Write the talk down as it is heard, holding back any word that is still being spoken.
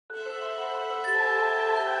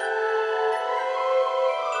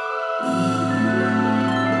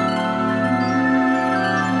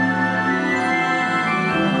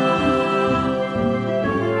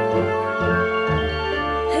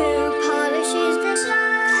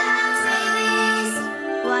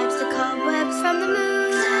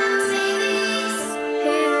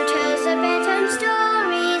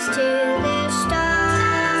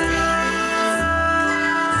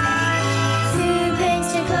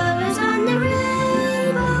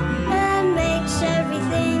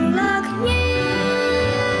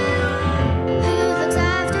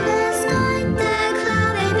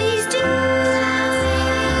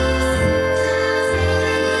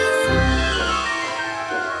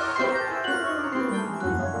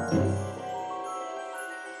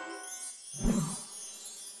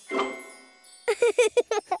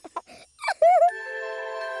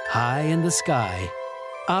in the sky.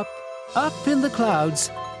 Up, up in the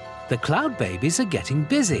clouds. The cloud babies are getting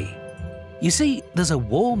busy. You see, there's a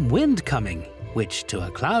warm wind coming, which to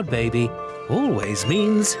a cloud baby always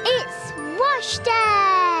means... It's wash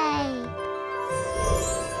day!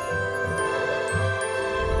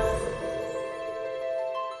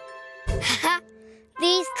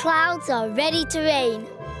 These clouds are ready to rain.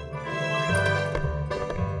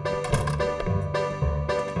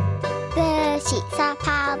 The sheets are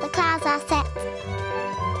piled, the clouds are set.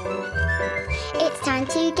 It's time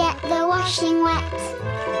to get the washing wet.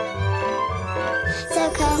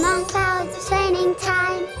 So come on, clouds, it's raining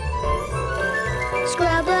time.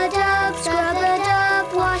 Scrub-a-dub,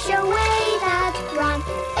 wash away that grime.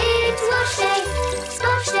 It's wash day,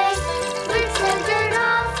 splash day, rinse the dirt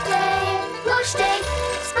off day. Wash day,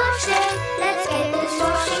 splash day, let's get this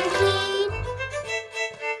washing clean.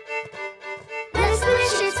 Let's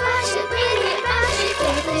splish it, splash it, bring it, bash it,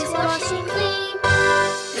 get this washing clean.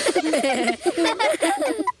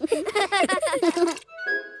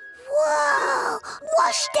 Whoa!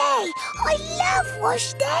 Wash day! I love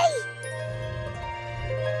wash day!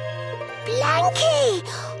 Blanky!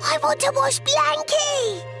 I want to wash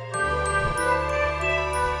Blanky!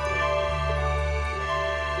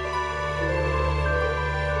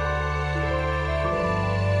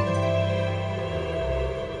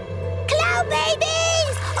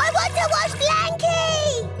 Cloudbabies! I want to wash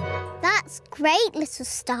Blanky! That's great, little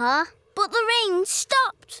star. But the rain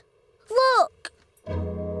stopped. Look!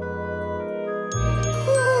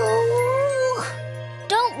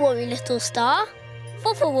 Don't worry, little star.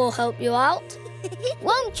 Fuffa will help you out.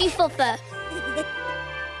 Won't you, Fuffa?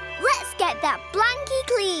 Let's get that Blanky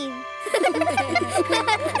clean.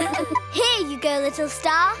 Here you go, little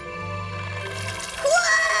star.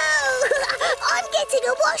 Whoa! I'm getting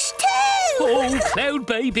a wash too! Oh, cloud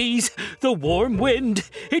babies, the warm wind,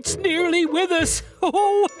 it's nearly with us.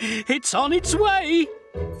 Oh, it's on its way.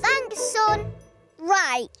 Thanks, son.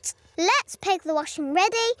 Right, let's peg the washing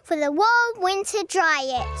ready for the warm wind to dry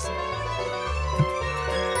it.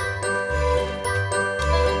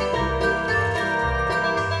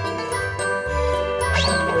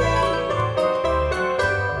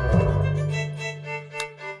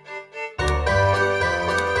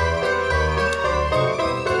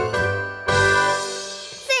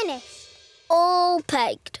 All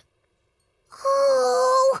pegged.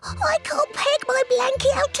 Oh, I can't peg my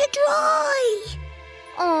blankie out to dry.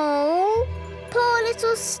 Oh, poor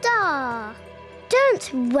little star.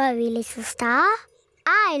 Don't worry, little star.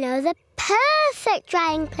 I know the perfect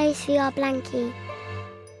drying place for your blankie.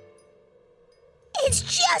 It's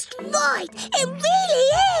just right. It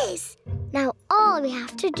really is. Now all we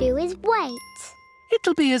have to do is wait.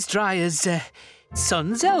 It'll be as dry as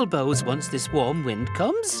sun's elbows once this warm wind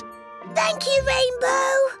comes. Thank you,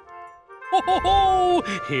 Rainbow. Oh,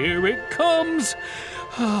 here it comes.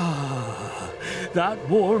 That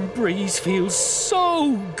warm breeze feels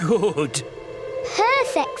so good.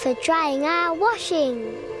 Perfect for drying our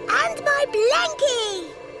washing. And my blankie.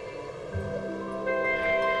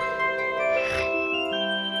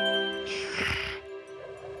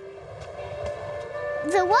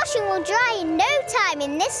 The washing will dry in no time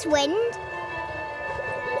in this wind.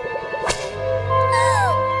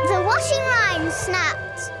 The washing line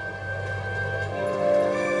snapped.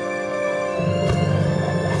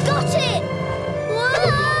 Got it! Whoa!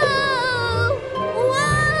 Whoa!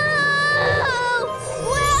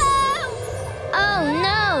 Whoa! Oh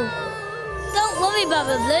no! Don't worry,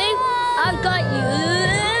 Baba Blue. I've got you.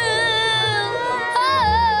 Oh!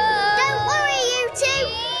 Don't worry, you two.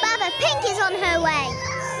 Baba Pink is on her way.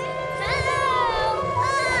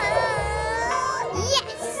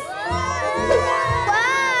 Yes!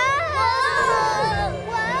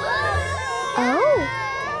 Oh,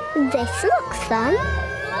 this looks fun.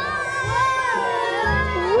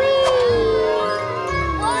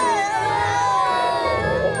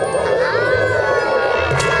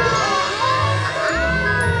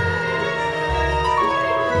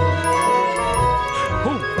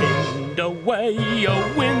 Wind away, a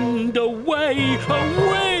wind away, a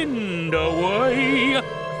wind away.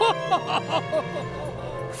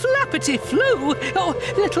 Flappity-flew! Oh,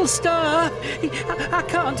 little star, I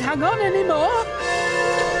can't hang on anymore.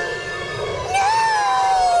 No!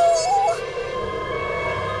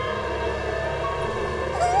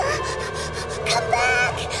 Come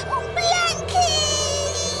back! Blankie!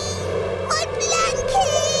 My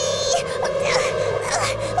Blankie!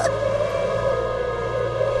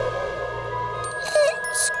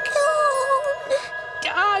 It's gone.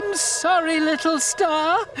 I'm sorry, little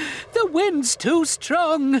star. The wind's too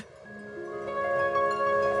strong.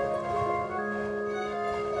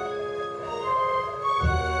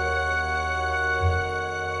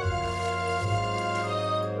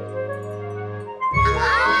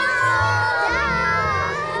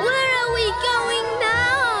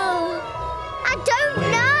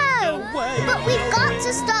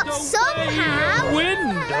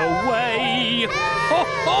 away. Ho,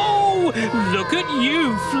 ho! Look at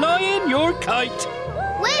you flying your kite.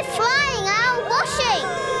 We're flying our washing.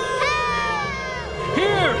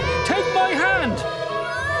 Here, take my hand.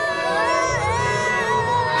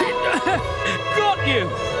 Got you.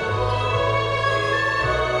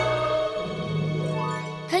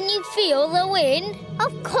 Can you feel the wind?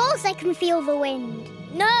 Of course I can feel the wind.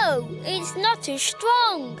 No, it's not as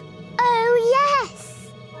strong. Oh, yes.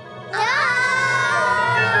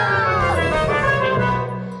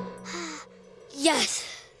 Yes,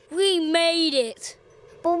 we made it.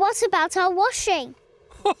 But what about our washing?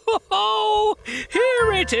 Ho, ho, ho!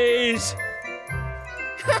 Here it is.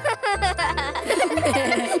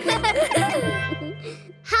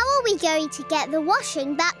 How are we going to get the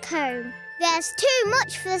washing back home? There's too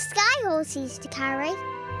much for the sky horses to carry.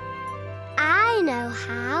 I know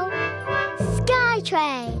how. Sky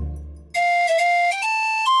train.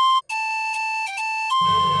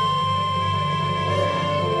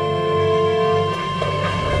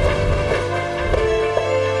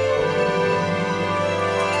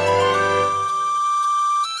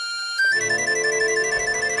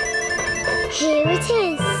 Here it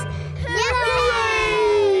is.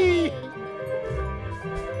 Yay!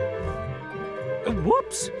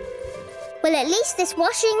 Whoops. Well, at least this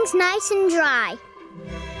washing's nice and dry.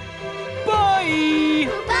 Bye.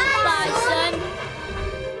 Bye, son.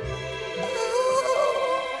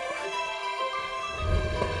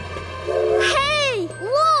 Hey,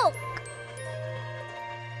 look!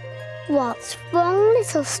 What's wrong,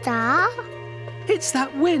 little star? It's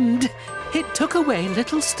that wind. It took away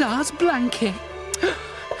little Star's blanket.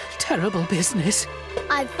 Terrible business.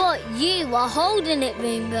 I thought you were holding it,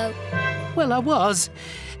 Rainbow. Well, I was,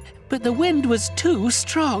 but the wind was too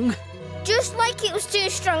strong. Just like it was too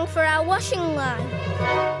strong for our washing line.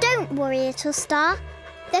 Don't worry, little star.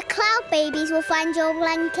 The cloud babies will find your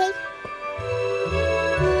blankie.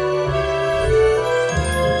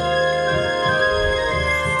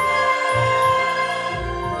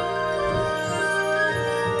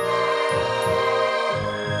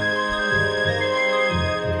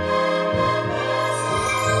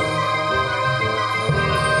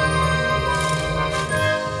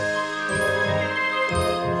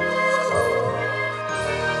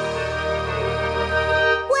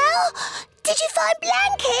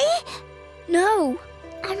 Blankie? No,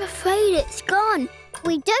 I'm afraid it's gone.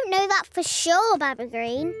 We don't know that for sure, Baba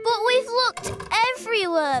Green. But we've looked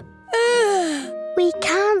everywhere. We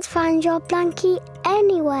can't find your blankie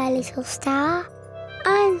anywhere, little star.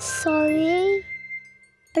 I'm sorry.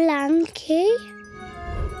 Blankie?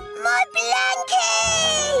 My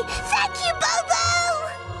blankie! Thank you, Bobo!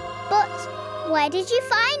 But where did you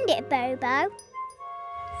find it, Bobo?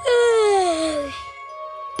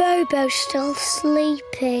 Bobo's still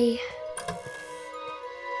sleepy.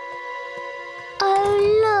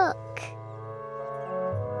 Oh, look.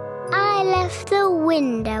 I left the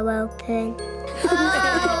window open.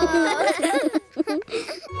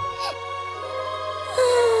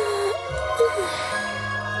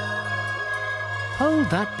 Hold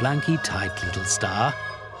that blankie tight, little star.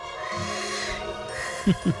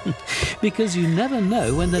 Because you never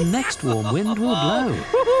know when the next warm wind will blow.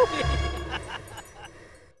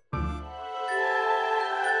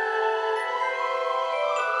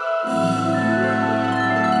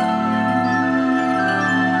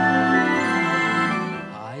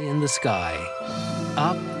 The sky.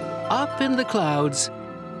 Up in the clouds.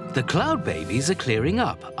 The cloud babies are clearing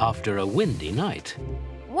up after a windy night.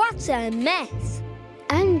 What a mess.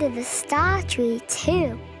 Under the star tree,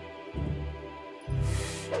 too.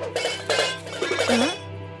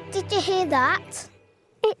 Did you hear that?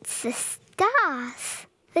 It's the stars.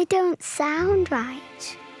 They don't sound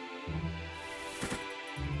right.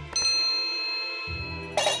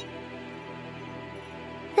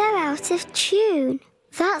 They're out of tune.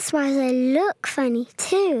 That's why they look funny,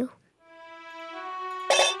 too.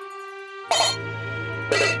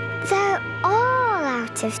 They're all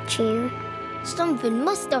out of tune. Something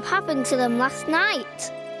must have happened to them last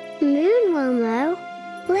night. Moon will know.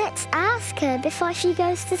 Let's ask her before she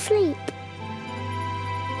goes to sleep.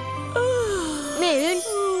 Moon?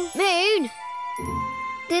 Moon?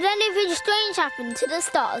 Did anything strange happen to the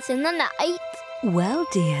stars in the night? Well,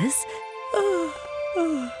 dears,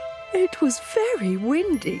 it was very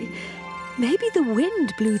windy. Maybe the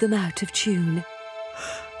wind blew them out of tune.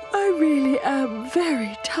 I really am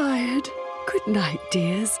very tired. Good night,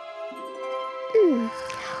 dears.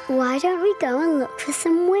 Why don't we go and look for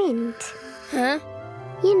some wind? Huh?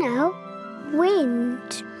 You know,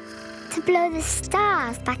 wind. To blow the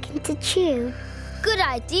stars back into tune. Good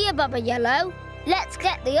idea, Baba Yellow. Let's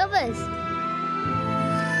get the others.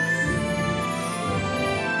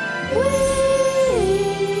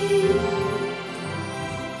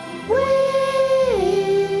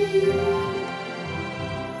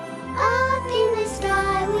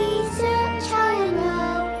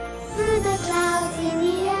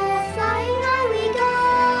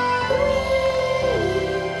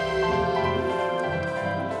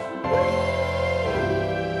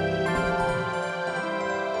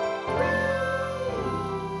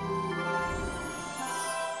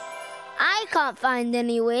 can't find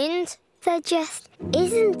any wind. There just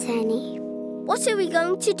isn't any. What are we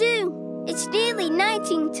going to do? It's nearly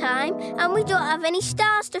nighting time and we don't have any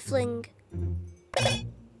stars to fling.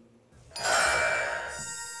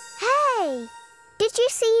 Hey, did you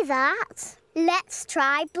see that? Let's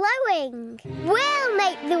try blowing. We'll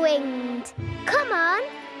make the wind. Come on.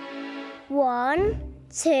 1,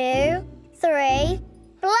 2, 3,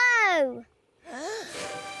 blow.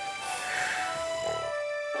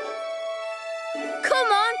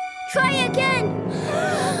 Come on, try again.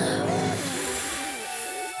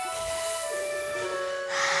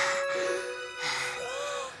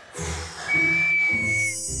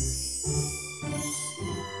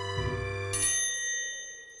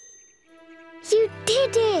 You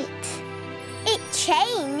did it! It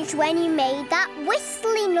changed when you made that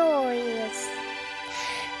whistling noise.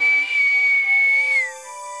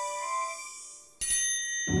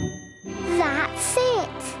 That's it.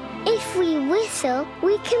 If we whistle,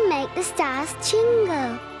 we can make the stars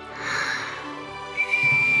jingle.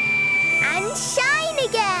 And shine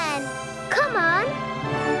again. Come on.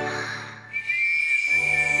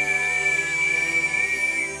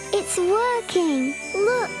 It's working.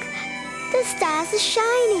 Look. The stars are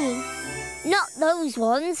shining. Not those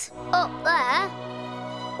ones. Up there.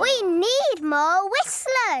 We need more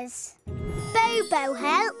whistlers. Bobo,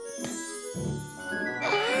 help.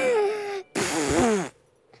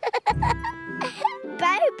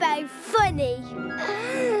 Bobo, funny.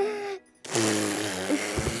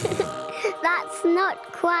 That's not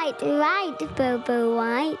quite right, Bobo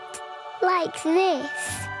White. Like this.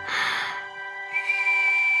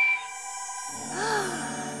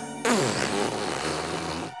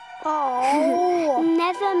 Oh.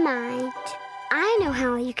 Never mind. I know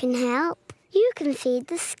how you can help. You can feed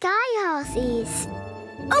the sky horses.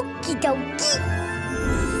 Okie dokie.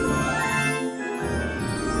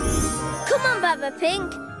 Come on, Baba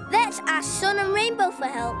Pink. Let's ask Sun and Rainbow for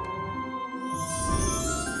help.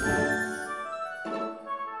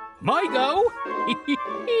 My go.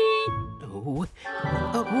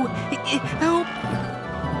 Help.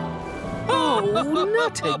 Oh,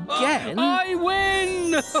 not again. I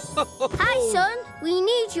win. Hi, Sun. We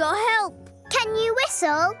need your help. Can you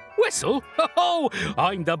whistle? Whistle? Oh,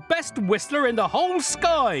 I'm the best whistler in the whole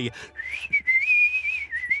sky.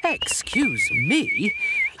 Excuse me.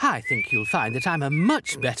 I think you'll find that I'm a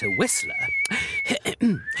much better whistler.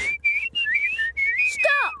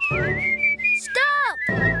 Stop! Stop!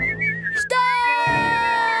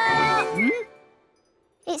 Stop!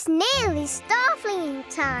 It's nearly starflinging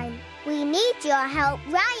time. We need your help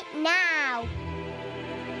right now.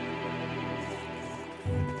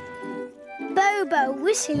 Bobo,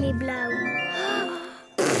 whistly blow.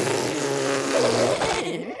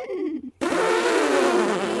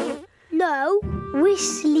 No,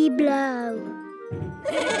 whistly blow.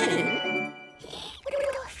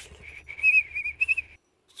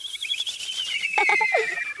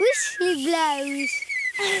 Whistly blows.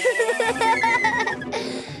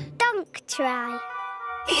 Donk try.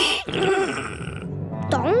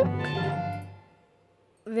 Donk.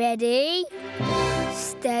 Ready,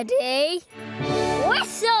 steady,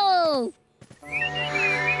 whistle!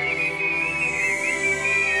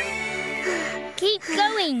 Keep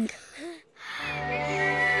going.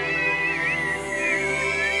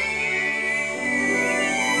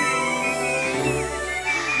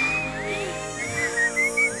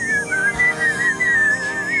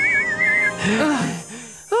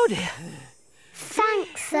 Oh dear.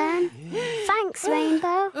 Thanks, Sun. Thanks,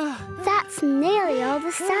 Rainbow. That's nearly all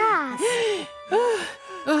the stars.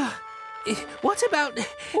 What about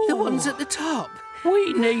the ones at the top?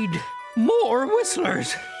 We need more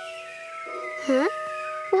whistlers. Huh?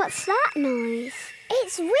 What's that noise?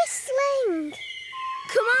 It's whistling.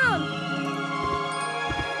 Come on.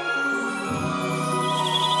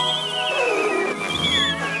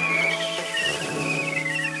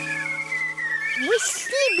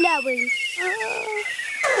 Whistly blowing.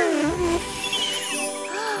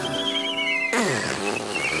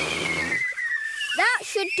 That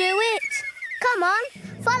should do it. Come on,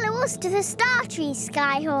 follow us to the star tree,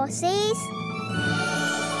 sky horses.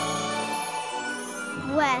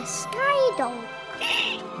 We're Skydonk.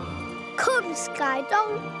 Come,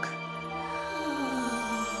 Skydonk.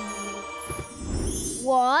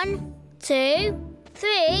 1, 2,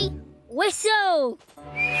 3, whistle!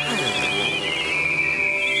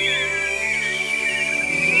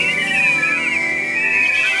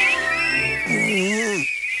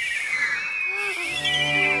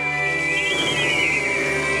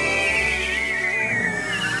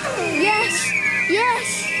 Yes, yes.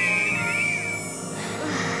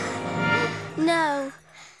 No,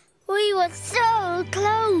 we was So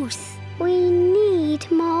close. We need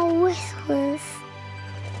more whistlers.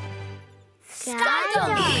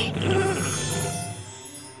 Skydog!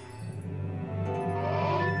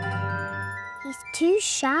 He's too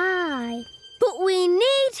shy. But we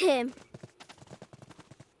need him.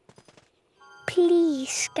 Please,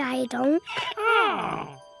 Skydonk.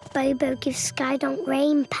 Bobo gives Skydonk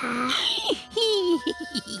rain pair.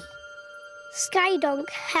 Skydonk,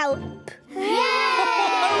 help.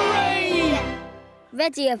 Hooray!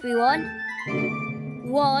 Ready, everyone?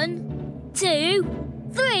 1, 2,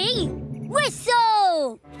 3,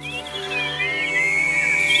 whistle!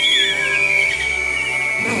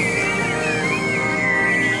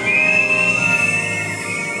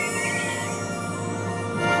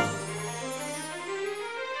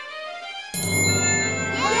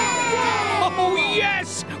 Oh,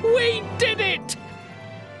 yes! We did it!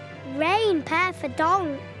 Rain pair for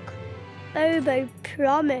Donk. Bobo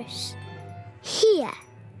promise. Here.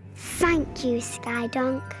 Thank you,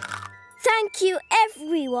 Skydonk. Thank you,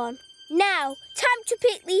 everyone. Now, time to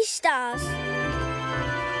pick these stars.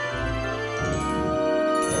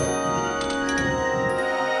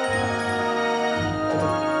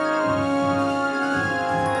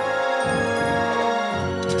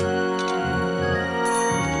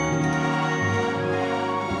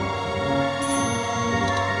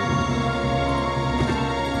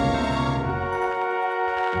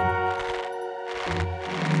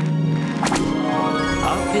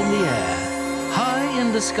 Up in the air, high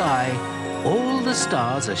in the sky, all the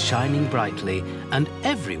stars are shining brightly and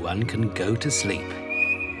everyone can go to sleep.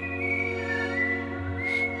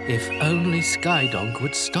 If only Skydonk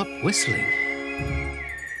would stop whistling.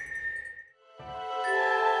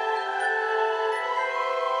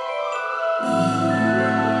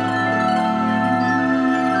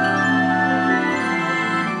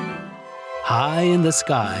 High in the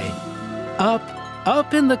sky,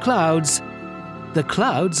 up in the clouds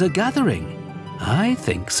are gathering. I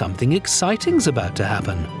think something exciting's about to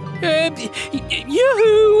happen.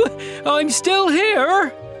 Yoo-hoo! I'm still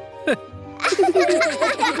here!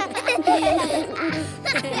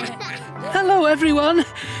 Hello, everyone.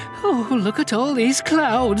 Oh, look at all these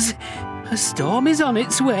clouds. A storm is on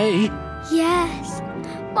its way. Yes,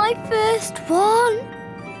 my first one.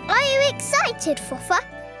 Are you excited, Fuffa?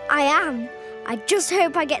 I am. I just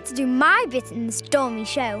hope I get to do my bit in the stormy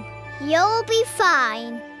show. You'll be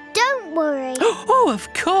fine. Don't worry. Oh,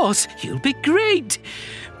 of course. You'll be great.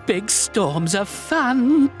 Big storms are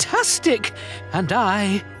fantastic. And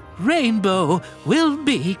I, Rainbow, will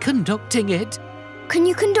be conducting it. Can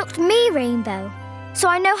you conduct me, Rainbow? So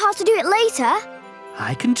I know how to do it later?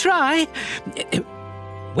 I can try.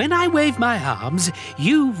 When I wave my arms,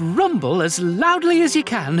 you rumble as loudly as you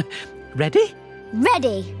can. Ready?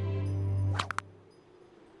 Ready.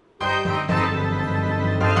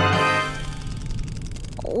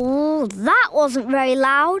 Oh, that wasn't very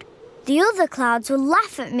loud. The other clouds will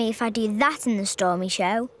laugh at me if I do that in the stormy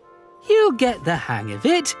show. You'll get the hang of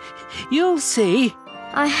it. You'll see.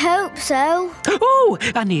 I hope so. Oh,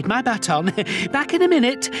 I need my baton. Back in a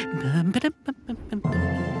minute.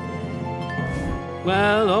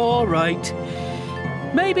 Well, all right.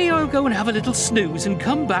 Maybe I'll go and have a little snooze and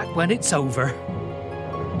come back when it's over.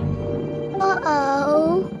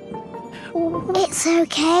 Uh-oh. It's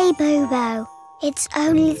okay, Bobo. It's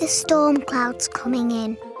only the storm clouds coming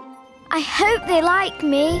in. I hope they like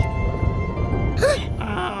me.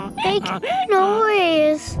 Big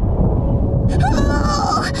noise.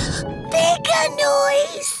 Oh, bigger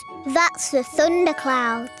noise. That's the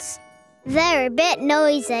thunderclouds. They're a bit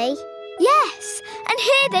noisy. Yes, and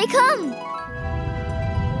here they come.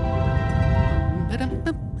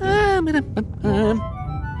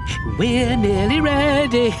 We're nearly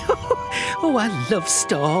ready. Oh, I love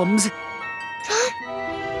storms.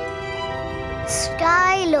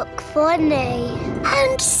 Sky look funny.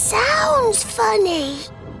 And sounds funny.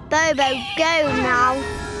 Bobo, go now.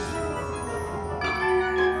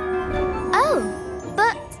 Oh,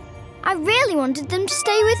 but I really wanted them to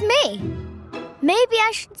stay with me. Maybe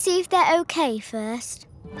I should see if they're okay first.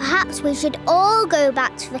 Perhaps we should all go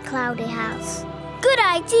back to the cloudy house. Good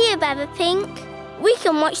idea, Baba Pink. We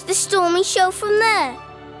can watch the stormy show from there.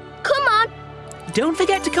 Come on. Don't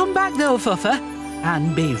forget to come back, though, Fuffa,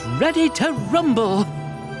 and be ready to rumble.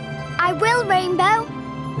 I will, Rainbow.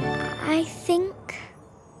 I think.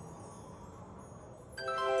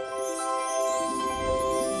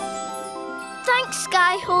 Thanks,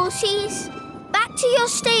 Sky Horses. Back to your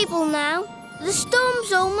stable now. The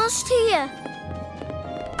storm's almost here.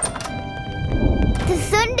 The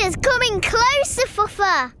thunder's coming closer,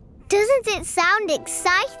 Fuffa. Doesn't it sound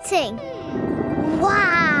exciting?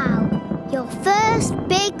 Wow! Your first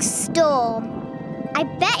big storm. I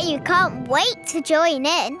bet you can't wait to join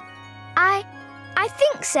in. I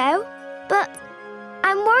think so, but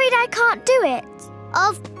I'm worried I can't do it.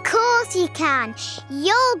 Of course you can.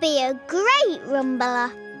 You'll be a great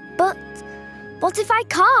rumbler. But what if I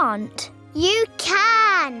can't? You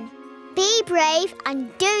can. Be brave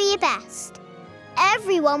and do your best.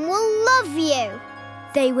 Everyone will love you.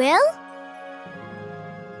 They will?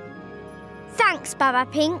 Thanks, Baba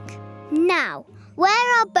Pink. Now,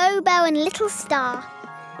 where are Bobo and Little Star?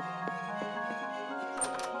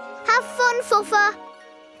 Have fun, Fuffa.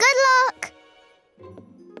 Good luck.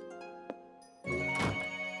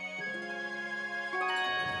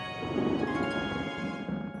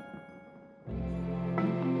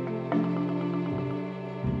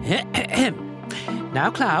 Now,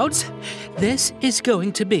 Clouds, this is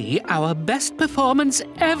going to be our best performance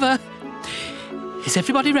ever. Is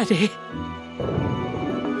everybody ready?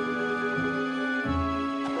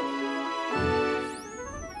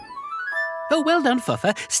 Oh, well done,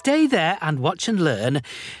 Fuffa. Stay there and watch and learn.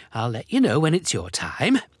 I'll let you know when it's your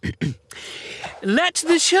time. Let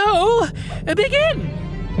the show begin!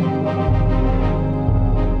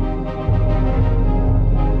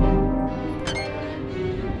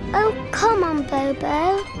 Oh, come on,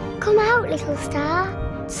 Bobo. Come out, Little Star.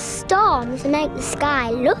 Storms make the sky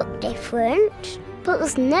look different, but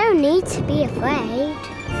there's no need to be afraid.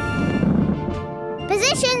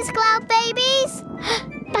 Positions, Cloud Babies.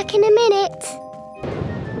 Back in a minute.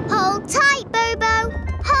 Hold tight, Bobo.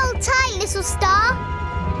 Hold tight, Little Star.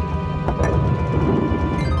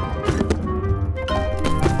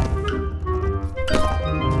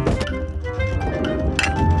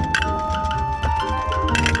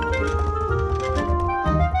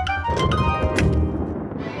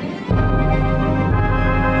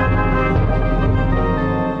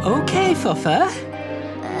 Okay, Fuffa.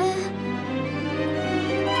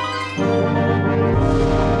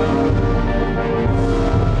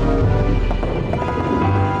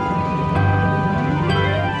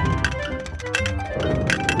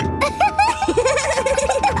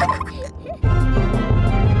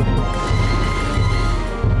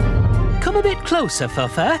 Come a bit closer,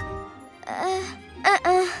 Fuffa.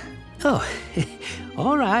 Oh,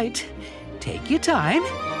 all right. Take your time.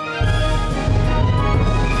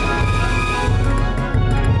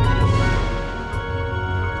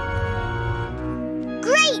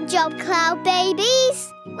 Great job, Cloud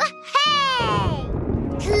Babies! Hey!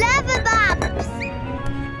 Clever Babs!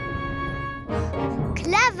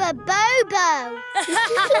 Clever Bobo!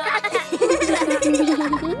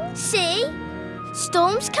 See?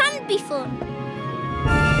 Storms can be fun.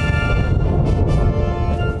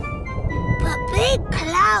 But big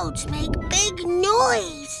clouds make big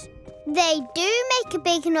noise. They do make a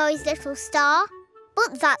big noise, Little Star.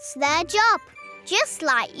 But that's their job. Just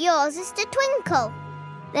like yours is to twinkle.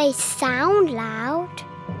 They sound loud,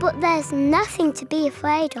 but there's nothing to be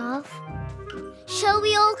afraid of. Shall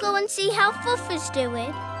we all go and see how Fuffa's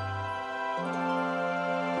doing?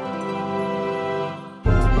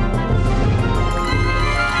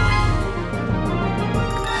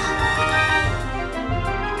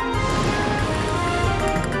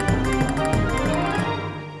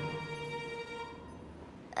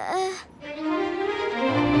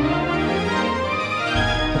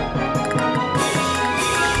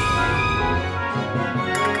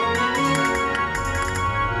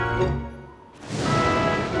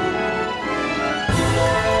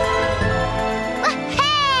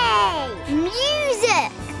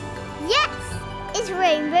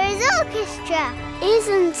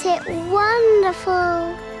 Isn't it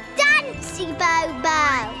wonderful? Dancy Bobo!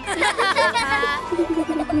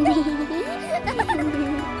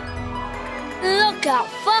 Look at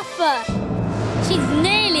Fuffa! She's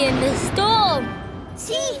nearly in the storm.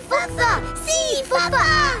 See Fuffa! See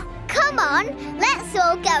Fuffa! Come on, let's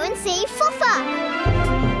all go and see Fuffa!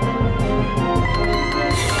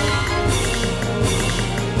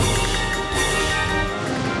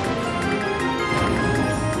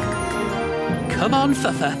 Come on,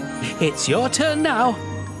 Fuffa. It's your turn now.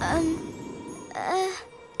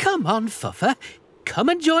 Come on, Fuffa. Come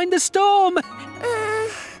and join the storm.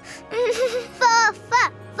 Fuffa! Fuffa!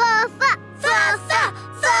 Fuffa! Fuffa!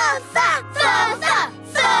 Fuffa! Fuffa!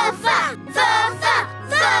 Fuffa!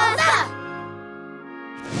 Fuffa!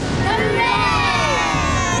 Hooray!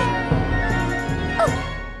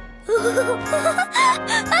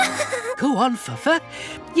 Go on, Fuffa.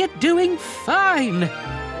 You're doing fine.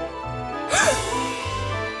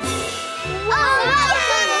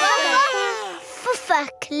 Fuffa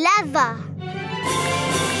clever.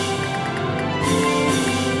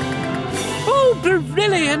 Oh,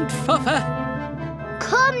 Brilliant, Fuffa!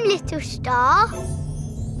 Come, little star.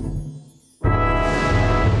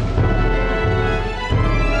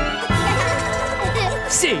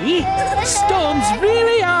 See? Storms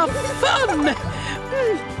really are fun!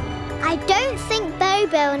 I don't think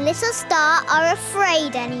Bobo and Little Star are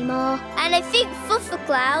afraid anymore. And I think Fuffa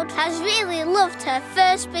Cloud has really loved her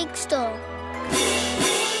first big storm.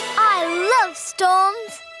 I love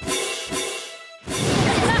storms.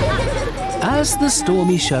 As the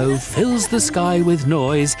stormy show fills the sky with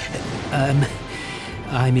noise,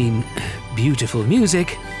 beautiful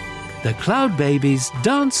music, the Cloudbabies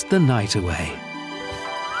dance the night away.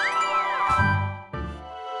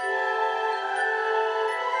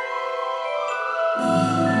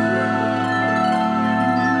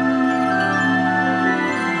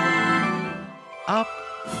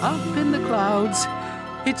 Up in the clouds.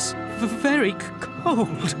 It's very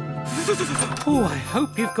cold. Oh, I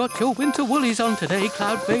hope you've got your winter woolies on today,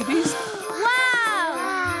 Cloudbabies.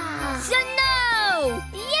 Wow! Snow!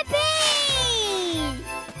 Yippee!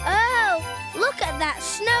 Oh, look at that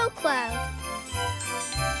snow cloud.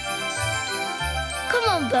 Come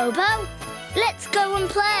on, Bobo. Let's go and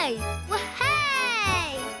play.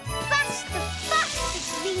 Hey! Faster,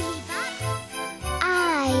 faster, really bad.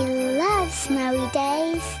 I love snowy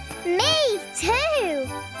days. Me too.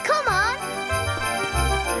 Come on.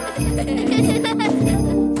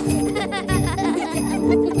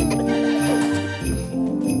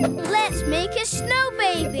 Let's make a snow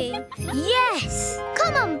baby. Yes.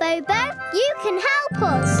 Come on, Bobo. You can help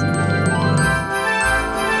us.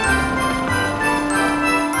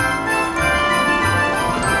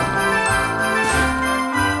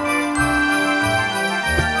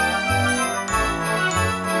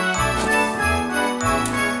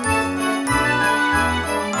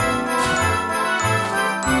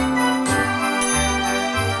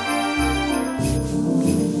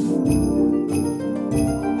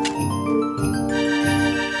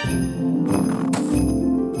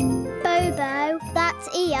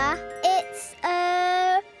 It's,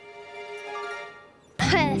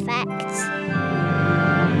 perfect.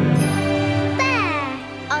 There!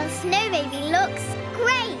 Our snow baby looks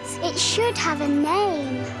great. It should have a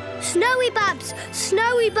name. Snowy Babs!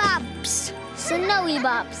 Snowy Babs! Snowy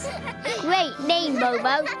Babs. Great name,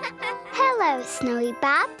 Bobo. Hello, Snowy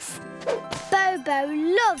Babs. Bobo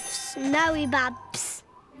loves Snowy Babs.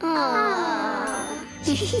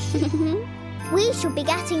 We should be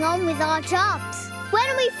getting on with our jobs.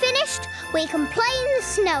 When we've finished, we can play in the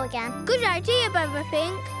snow again. Good idea, Bobo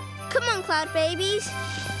Pink. Come on, Cloudbabies.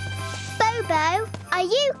 Bobo, are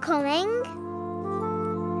you coming?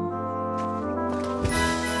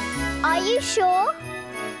 Are you sure?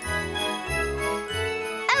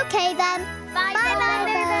 Okay then. Bye,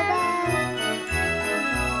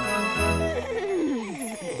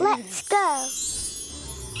 Bobo. Let's go.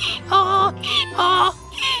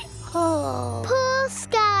 Poor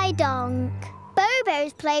Sky Donk.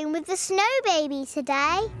 Bobo's playing with the snow baby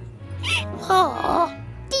today.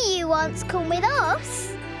 Do you want to come with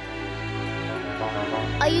us?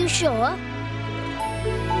 Are you sure?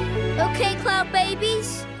 Okay,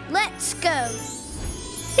 Cloudbabies, let's go.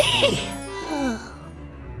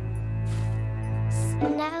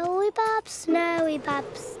 Snowy Babs, Snowy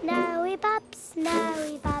Babs, Snowy Babs,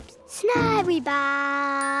 Snowy Babs, Snowy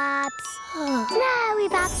Babs, Snowy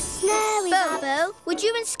Babs, Snowy Babs. Bobo, would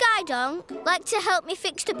you and Skydonk like to help me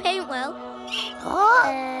fix the paint well?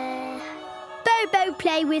 Bobo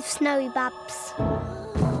play with Snowy Babs.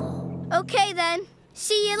 Okay then.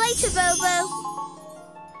 See you later, Bobo.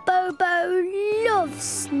 Bobo loves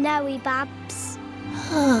Snowy Babs.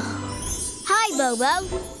 Hi, Bobo.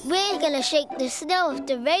 We're going to shake the snow off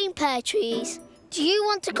the rain pear trees. Do you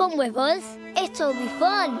want to come with us? It'll be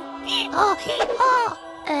fun.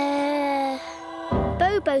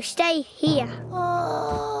 Bobo, stay here.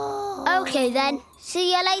 Okay then.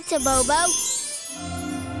 See you later, Bobo.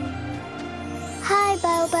 Hi,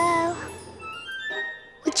 Bobo.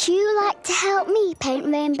 Would you like to help me paint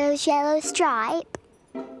Rainbow's yellow stripe?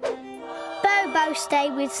 Bobo, stay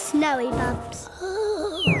with Snowy Babs.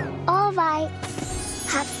 All right.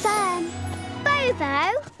 Have fun.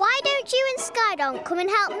 Bobo, why don't you and Skydonk come and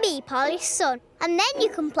help me polish Sun? And then you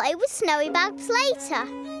can play with Snowy Babs later.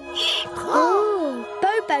 Oh,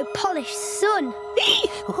 Bobo polish Sun.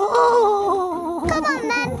 Come on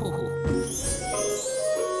then.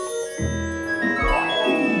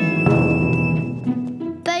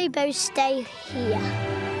 Bobo, stay here.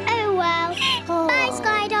 Oh well. Bye,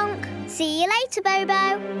 Skydonk. See you later,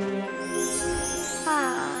 Bobo.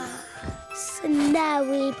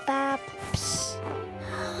 Snowy Babs.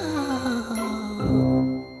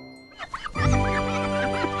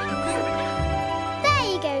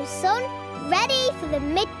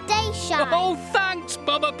 sunshine. Oh, thanks,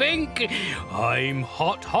 Bubba Pink. I'm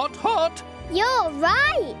hot, hot, hot. You're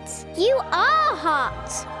right. You are hot.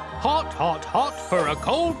 Hot, hot, hot for a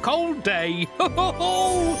cold, cold day. Ho, ho,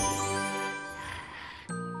 ho.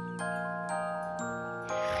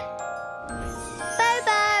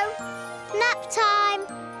 Bobo, nap time.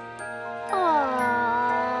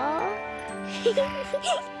 Aww.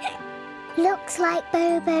 Looks like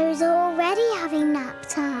Bobo's already having nap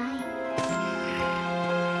time.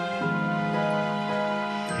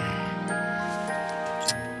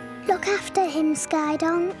 Look after him,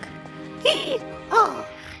 Skydonk. Oh.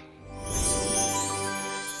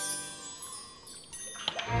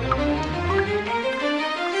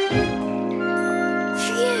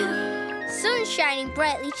 Phew. Sun's shining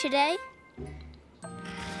brightly today.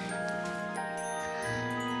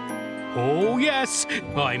 Oh, yes.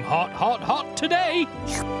 I'm hot, hot, hot today.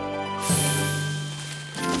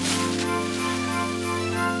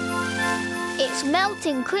 It's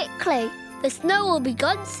melting quickly. The snow will be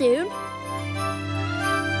gone soon.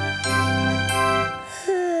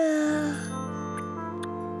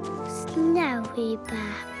 Snowy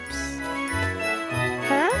Babs.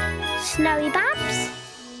 Huh? Snowy Babs?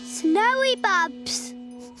 Snowy Babs.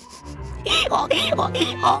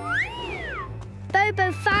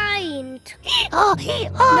 Bobo, find.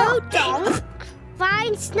 No, Donk.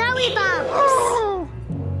 Find Snowy Babs.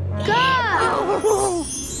 Go.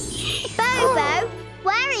 Bobo,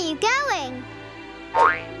 where are you going?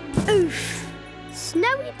 Oof.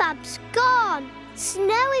 Snowy Babs gone.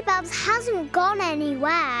 Snowy Babs hasn't gone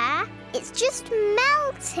anywhere. It's just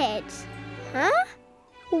melted. Huh?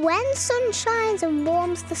 When sun shines and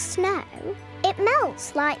warms the snow, it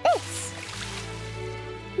melts like this.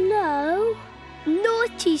 No.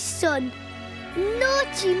 Naughty sun.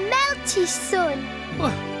 Naughty, melty sun.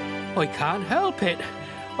 Well, I can't help it.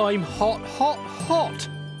 I'm hot, hot, hot.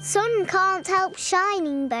 Sun can't help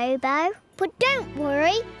shining, Bobo. But don't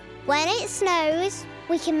worry. When it snows,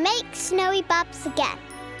 we can make Snowy Babs again.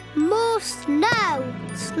 More snow.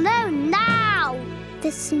 Snow now.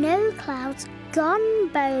 The snow cloud's gone,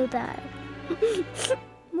 Bobo.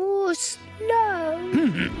 More snow.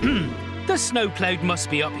 The snow cloud must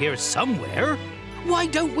be up here somewhere. Why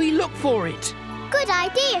don't we look for it? Good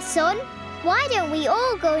idea, Sun. Why don't we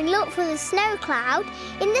all go and look for the snow cloud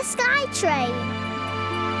in the sky train?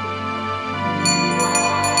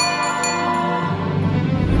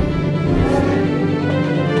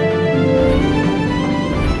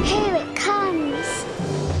 Here it comes.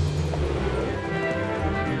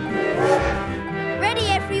 Ready,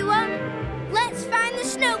 everyone? Let's find the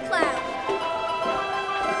snow cloud.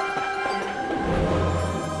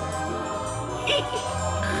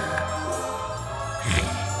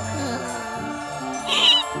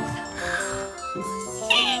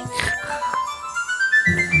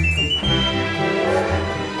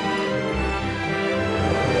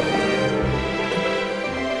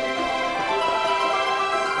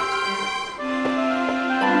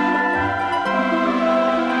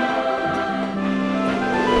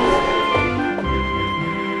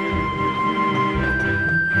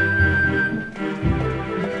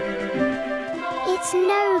 It's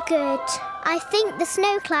no good. I think the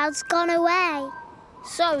snow cloud's gone away.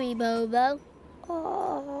 Sorry, Bobo.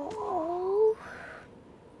 Oh.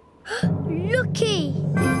 Looky!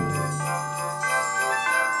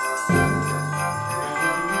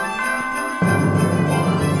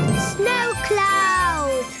 Snow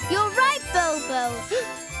cloud! You're right, Bobo.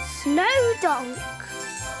 Snow Donk.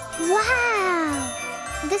 Wow!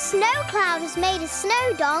 The snow cloud has made a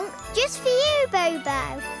snow donk just for you,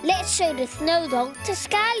 Bobo. Let's show the snow donk to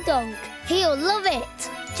Skydonk. He'll love it.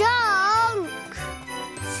 Donk!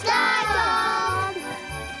 Sky Donk!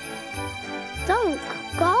 Donk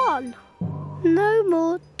gone. No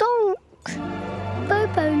more Donk.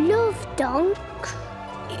 Bobo loved Donk.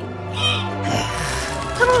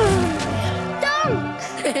 Donk!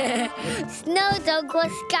 Snow Donk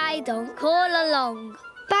was Skydonk all along.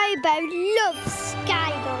 Bobo loves Skydonk.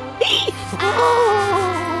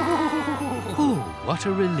 Oh, what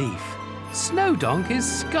a relief. Snowdonk is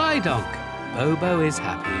Skydonk. Bobo is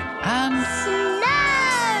happy. And Snow!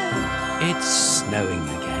 it's snowing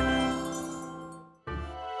again.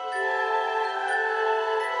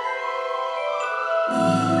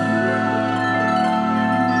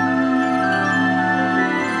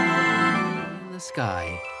 In the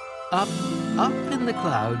sky, up in the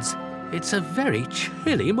clouds, it's a very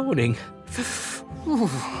chilly morning. Ooh,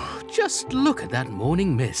 just look at that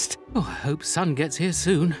morning mist. Oh, I hope sun gets here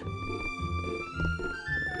soon.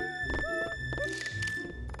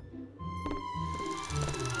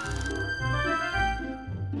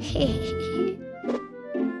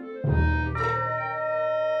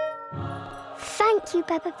 Thank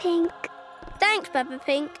you, Peppa Pink. Thanks, Peppa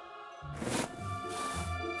Pink.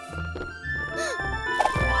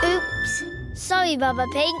 Oops. Sorry, Peppa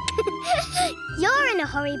Pink. You're in a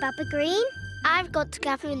hurry, Peppa Green. I've got to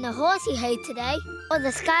gather in the horsey hay today, or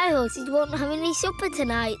the sky horses won't have any supper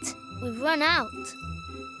tonight. We've run out.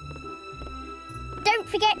 Don't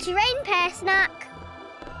forget your rain pear snack.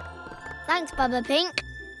 Thanks, Peppa Pink.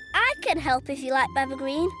 I can help if you like, Peppa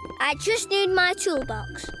Green. I just need my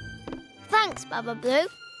toolbox. Thanks, Peppa Blue.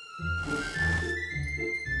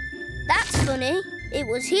 That's funny. It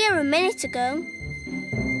was here a minute ago.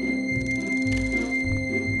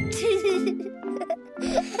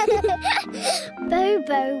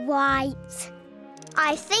 Bobo White.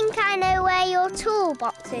 I think I know where your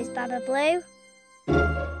toolbox is, Peppa Blue.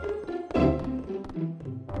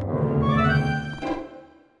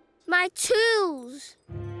 My tools.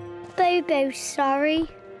 Bobo, sorry.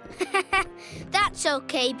 That's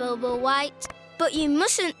okay, Bobo White. But you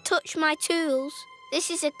mustn't touch my tools.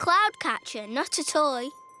 This is a cloud catcher, not a toy.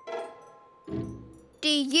 Do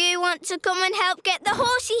you want to come and help get the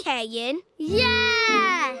horsey hay in?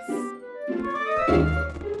 Yes!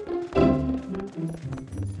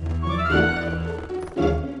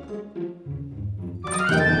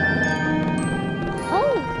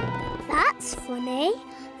 Oh, that's funny.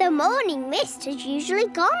 The morning mist has usually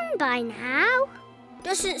gone by now.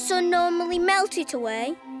 Doesn't sun normally melt it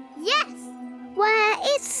away? Yes. Where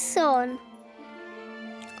is Sun?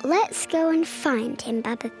 Let's go and find him,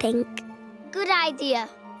 Peppa Pink. Good idea.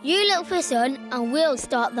 You look for Sun and we'll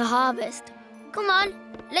start the harvest. Come on,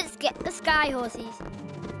 let's get the sky horses.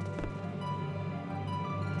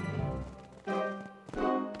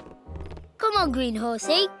 Come on, green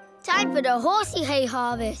horsey. Time for the horsey hay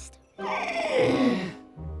harvest.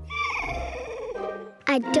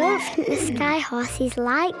 I don't think the sky horses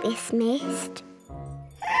like this mist.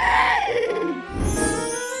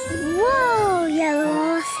 Whoa, yellow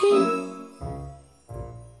horsey.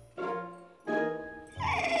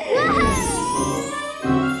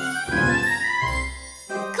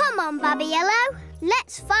 Come on, Baba Yellow.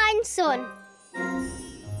 Let's find Sun.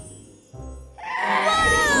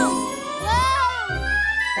 Whoa!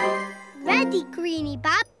 Whoa! Ready, Greenie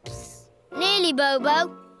Babs? Nearly,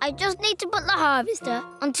 Bobo. I just need to put the harvester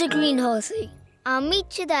onto green horsey. I'll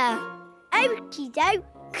meet you there. Okie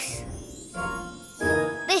dokes.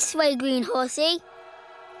 This way, green horsey.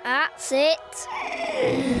 That's it.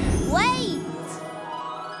 Wait!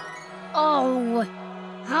 Oh,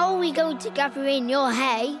 how are we going to gather in your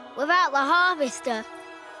hay without the harvester?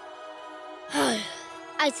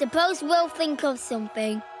 I suppose we'll think of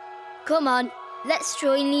something. Come on, let's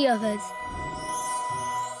join the others.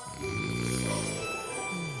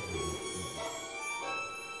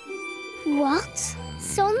 What?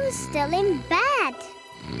 Sun's still in bed.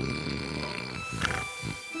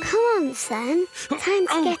 Come on, Sun. Time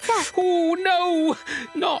to get up. Oh, no!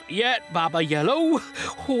 Not yet, Baba Yellow.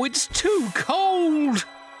 Oh, it's too cold.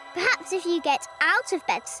 Perhaps if you get out of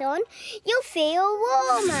bed, Sun, you'll feel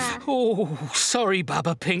warmer. Oh, sorry,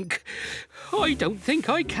 Baba Pink. I don't think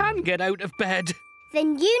I can get out of bed.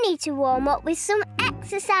 Then you need to warm up with some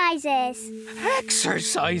exercises.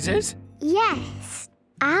 Exercises? Yes.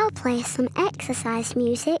 I'll play some exercise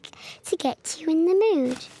music to get you in the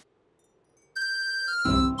mood.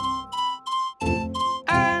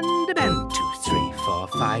 And a bend, 2, 3, 4,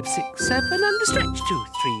 5, 6, 7, and a stretch, 2,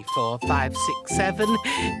 3, 4, 5, 6, 7.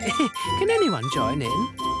 Can anyone join in?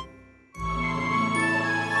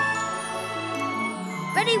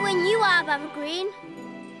 Ready when you are, Baba Green.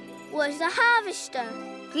 Where's the harvester?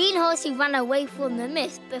 Green horsey ran away from the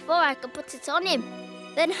mist before I could put it on him.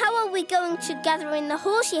 Then how are we going to gather in the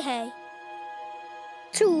horsey hay?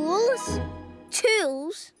 Tools?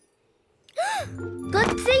 Tools?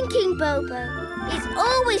 Good thinking, Bobo. It's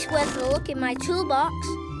always worth a look in my toolbox.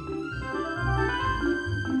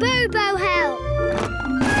 Bobo, help!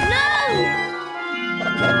 No!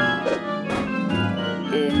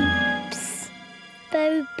 Oops.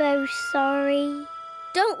 Bobo, sorry.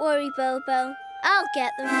 Don't worry, Bobo. I'll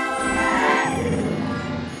get them.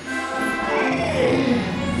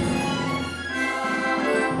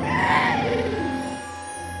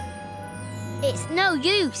 It's no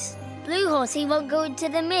use. Blue horsey won't go into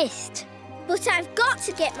the mist. But I've got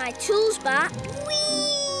to get my tools back.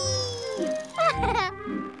 Whee!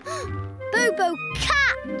 Bobo,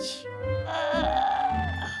 catch!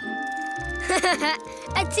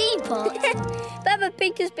 A teapot? Peppa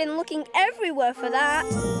Pig has been looking everywhere for that.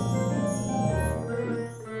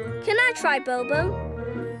 Can I try, Bobo?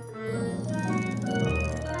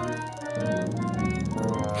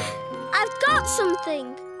 I've got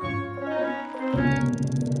something!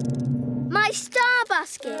 My star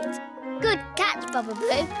basket. Good catch, Bubba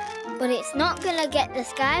Blue. But it's not going to get the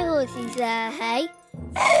sky horses there, hey?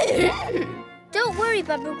 Don't worry,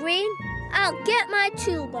 Bubba Green. I'll get my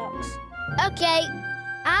toolbox. OK.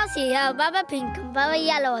 I'll see how Bubba Pink and Bubba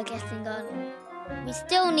Yellow are getting on. We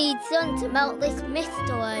still need sun to melt this mist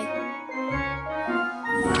away.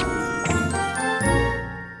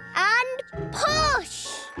 And push!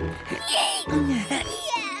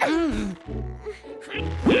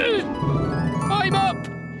 I'm up!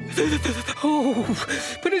 Oh,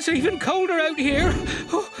 but it's even colder out here.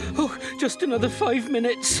 Oh, just another 5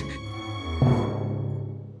 minutes.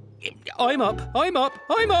 I'm up.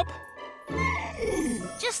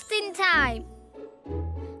 Just in time.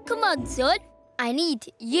 Come on, son. I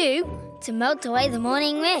need you to melt away the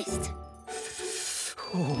morning mist.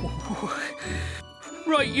 Oh,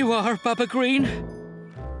 right you are, Bubba Green.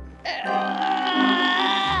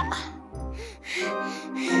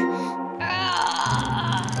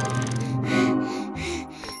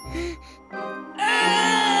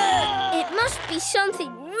 It must be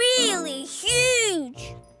something really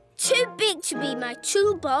huge. Too big to be my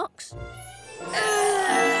toolbox.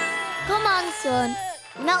 Come on, son.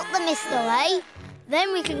 Melt the mist away.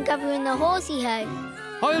 Then we can cover in the horsey hay.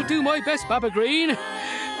 I'll do my best, Bubba Green.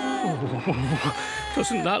 Oh,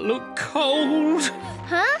 doesn't that look cold?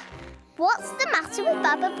 Huh? What's the matter with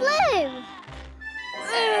Bubba Blue?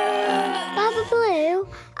 Bubba Blue,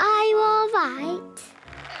 are you all right?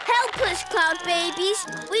 Help us, Cloudbabies.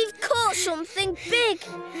 We've caught something big.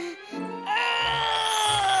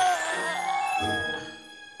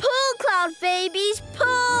 Pull, Cloudbabies,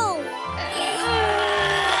 pull!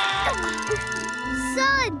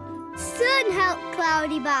 Sun, help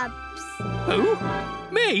Cloudy Babs. Who?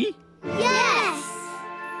 Me? Yes!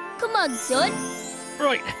 Come on, son.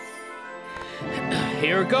 Right.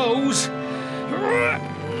 Here goes.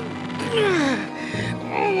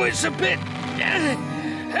 Oh, it's a bit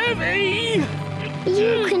heavy.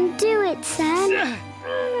 You can do it, Sun.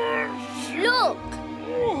 Look.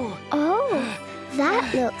 Oh,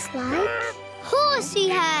 that looks like horsey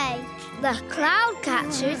hay. The cloud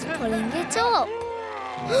catcher is pulling it up.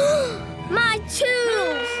 My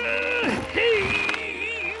tools!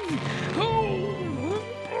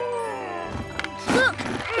 Look,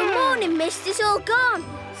 the morning mist is all gone.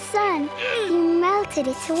 Sun, you melted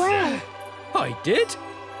it away. I did?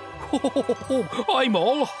 I'm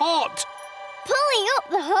all hot. Pulling up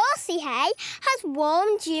the horsey hay has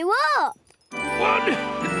warmed you up. One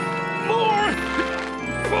more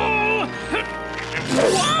pull.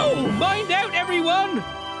 Whoa! Mind out, everyone!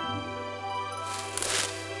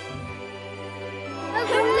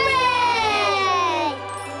 Hooray!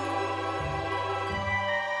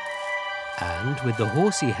 And with the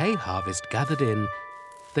horsey hay harvest gathered in,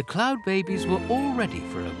 the Cloudbabies were all ready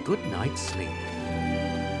for a good night's sleep.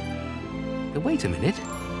 But wait a minute.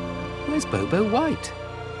 Where's Bobo White?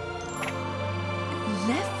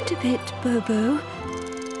 Left a bit, Bobo.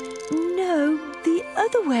 No, the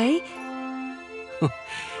other way.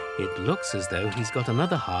 It looks as though he's got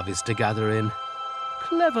another harvest to gather in.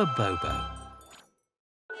 Clever Bobo.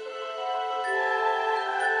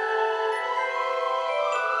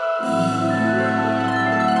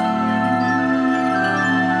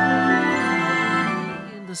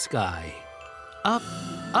 In the sky, up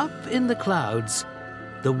in the clouds,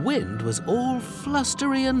 the wind was all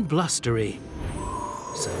flustery and blustery.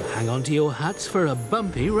 So hang on to your hats for a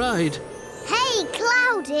bumpy ride. Hey,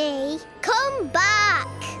 Cloudy, come back.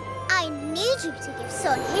 I need you to give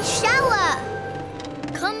Sun his shower.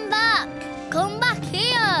 Come back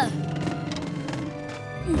here.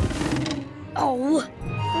 Oh.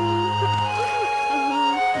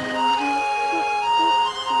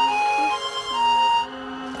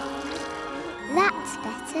 That's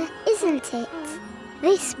better, isn't it?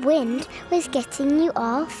 This wind was getting you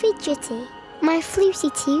all fidgety. My fluty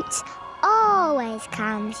toots always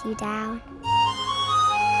calms you down.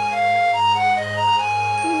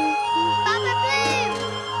 Bubba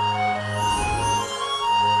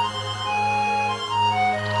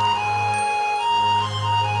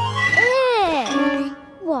Blue!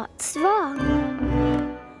 What's wrong?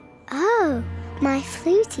 Oh, my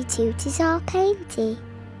fluty toot is all painty.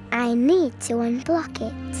 I need to unblock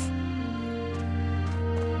it.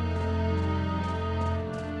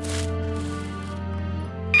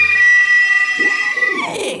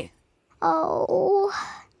 Oh.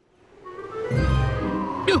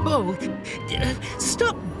 Oh,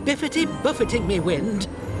 stop biffety-buffeting me, wind.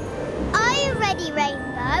 Are you ready,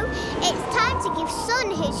 Rainbow? It's time to give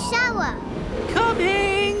Sun his shower.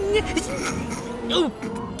 Coming! Oh,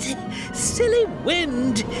 silly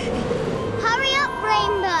wind. Hurry up,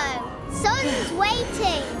 Rainbow. Sun's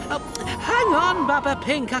waiting. Oh, hang on, Baba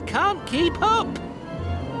Pink, I can't keep up.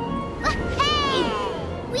 Hey!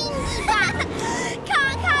 Windy back!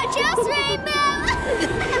 Can't catch us, Rainbow!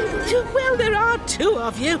 Well, there are two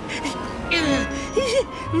of you.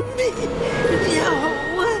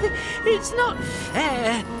 Oh, it's not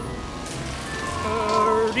fair.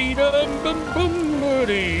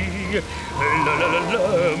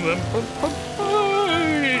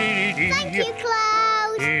 Thank you,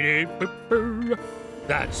 Cloud.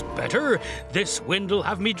 That's better. This wind'll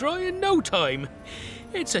have me dry in no time.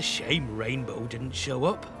 It's a shame Rainbow didn't show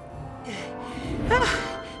up.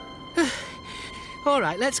 All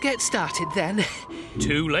right, let's get started then.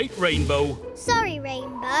 Too late, Rainbow. Sorry,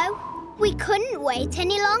 Rainbow. We couldn't wait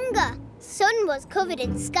any longer. Sun was covered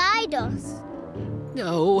in sky dust.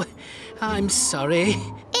 Oh, I'm sorry.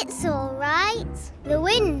 It's all right. The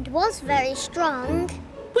wind was very strong.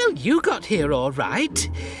 Well, you got here all right.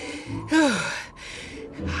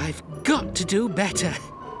 I've got to do better.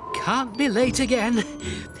 Can't be late again.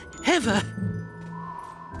 Ever.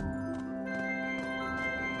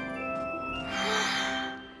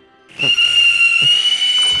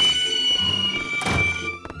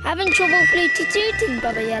 Having trouble fluty-tooting,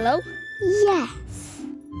 Baba Yellow? Yes.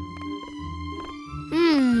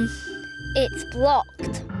 It's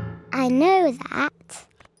blocked. I know that.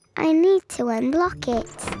 I need to unblock it.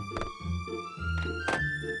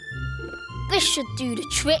 This should do the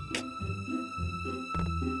trick.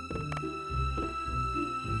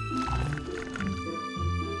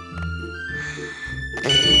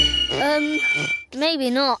 Maybe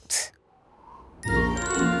not.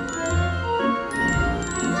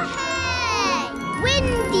 Hey!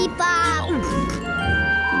 Windy Bob!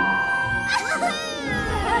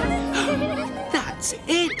 That's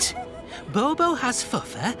it. Bobo has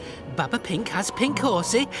Fuffa, Baba Pink has Pink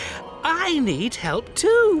Horsey. I need help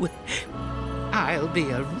too. I'll be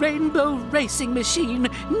a rainbow racing machine,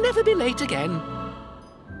 never be late again.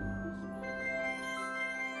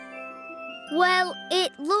 Well,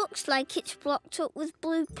 it looks like it's blocked up with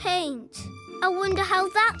blue paint. I wonder how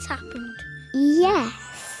that's happened.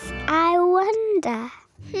 Yes, I wonder.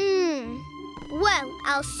 Well,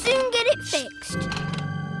 I'll soon get it fixed.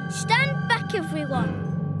 Stand back, everyone.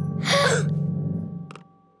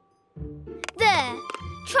 There.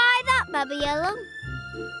 Try that, Baba Yellow.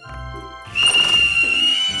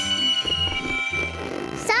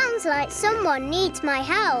 Sounds like someone needs my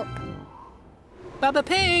help. Baba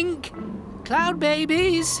Pink,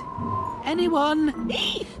 Cloudbabies, anyone?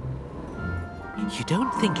 You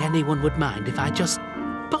don't think anyone would mind if I just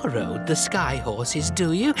borrowed the sky horses,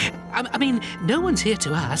 do you? I mean, no one's here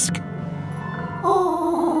to ask.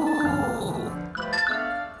 Oh.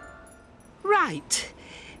 Right.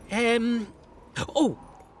 Oh,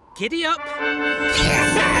 giddy up.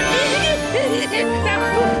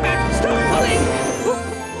 Stop pulling.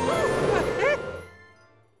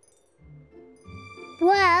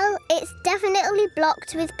 Well, it's definitely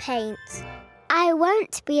blocked with paint. I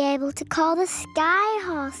won't be able to call the sky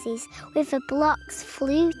horses with a block's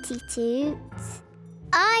fluty toots.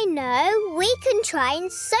 I know, we can try and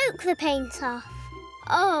soak the paint off.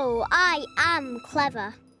 Oh, I am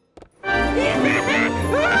clever.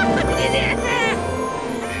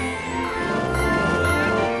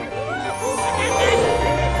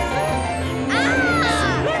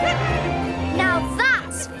 Now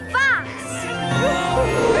that's fast!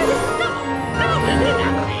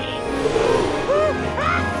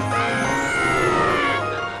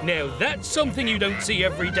 Now that's something you don't see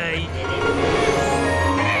every day.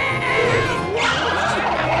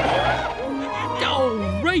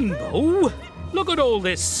 Oh, Rainbow! Look at all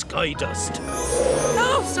this sky dust.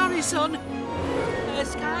 Oh, sorry, son.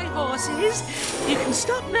 Sky horses, you can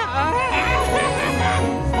stop now.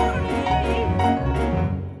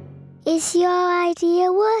 Is your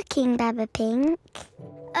idea working, Baba Pink?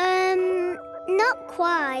 Not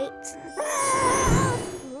quite.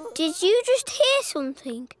 Did you just hear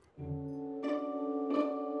something?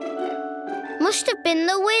 Must have been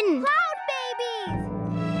the wind.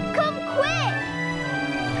 Cloudbabies! Come quick!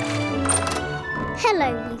 Hello,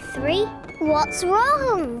 you three. What's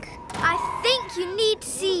wrong? I think you need to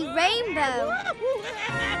see Rainbow.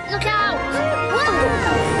 Look out!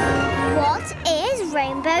 What is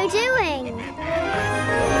Rainbow doing?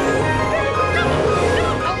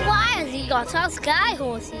 And why has he got our sky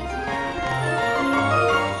horses?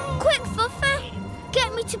 Quick, Fuffa!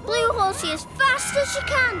 Get me to Blue Horsey as fast as you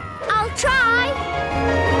can. I'll try.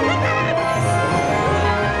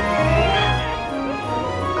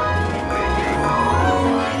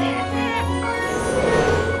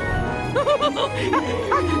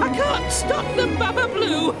 I can't stop them, Baba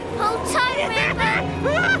Blue. Hold tight.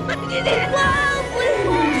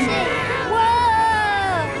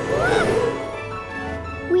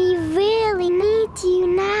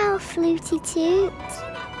 fluty toot.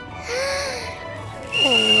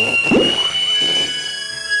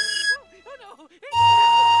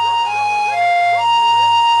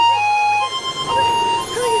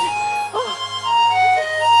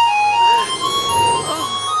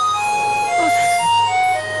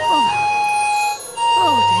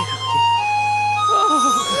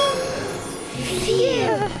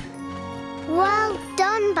 Well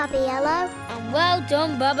done, Baba Yellow. And well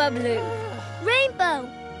done, Baba Blue. Rainbow,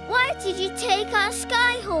 why did you take our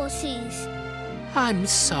sky horses? I'm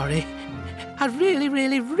sorry. I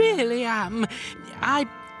really am. I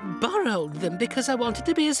borrowed them because I wanted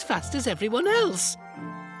to be as fast as everyone else.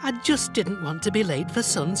 I just didn't want to be late for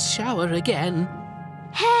Sun's shower again.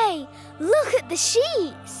 Hey, look at the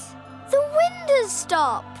sheets. The wind has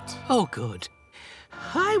stopped. Oh, good.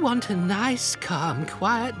 I want a nice, calm,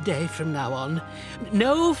 quiet day from now on.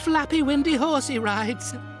 No flappy, windy, horsey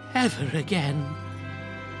rides ever again.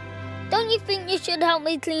 Don't you think you should help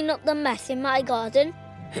me clean up the mess in my garden?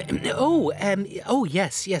 Oh,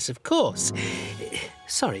 yes, of course.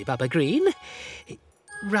 Sorry, Baba Green.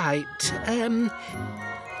 Right,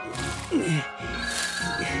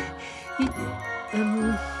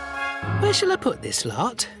 where shall I put this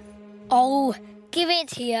lot? Oh, give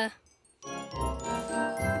it here.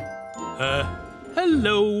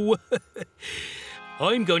 Hello.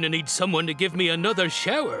 I'm going to need someone to give me another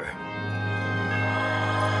shower.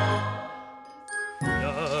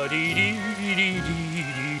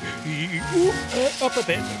 Up a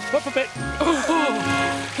bit. Oh,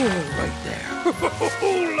 right there.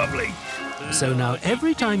 Oh, lovely. So now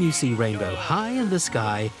every time you see Rainbow high in the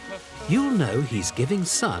sky, you'll know he's giving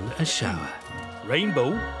Sun a shower.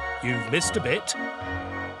 Rainbow, you've missed a bit.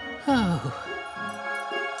 Oh.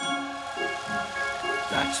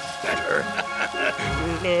 That's better.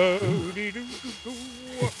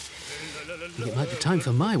 It might be time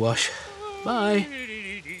for my wash. Bye.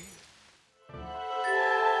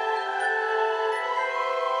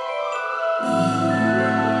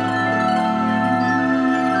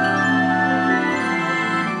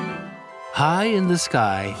 High in the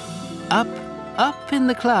sky, up in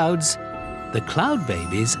the clouds, the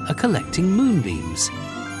Cloudbabies are collecting moonbeams.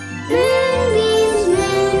 Moonbeams,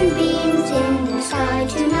 moonbeams in the sky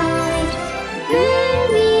tonight.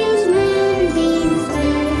 Moonbeams, moonbeams,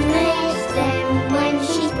 moon makes them when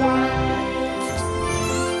she's bright.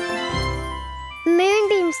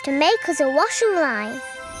 Moonbeams to make us a washing line.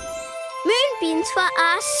 Moonbeams for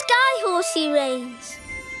our sky horsey reins.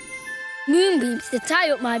 Moonbeams to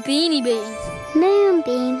tie up my beanie beans.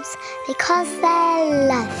 Moonbeams because they're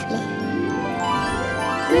lovely.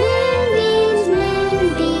 Moonbeams,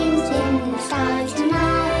 moonbeams in the sky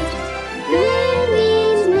tonight.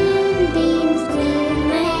 Moonbeams, moonbeams, moon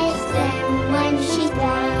makes them when she's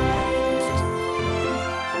bright.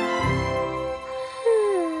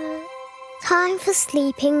 Time for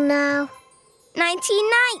sleeping now.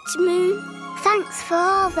 Nighty-night, Moon. Thanks for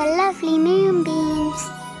all the lovely moonbeams.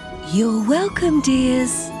 You're welcome,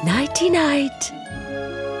 dears. Nighty-night.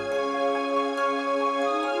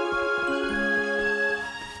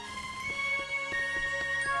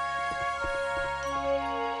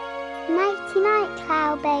 Nighty-night,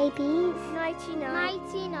 Cloudbabies. Nighty-night.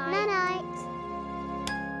 Nighty-night. Night-night.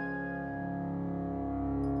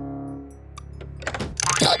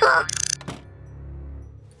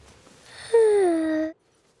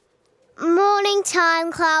 Morning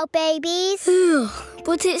time, Cloudbabies.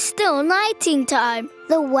 But it's still nighting time.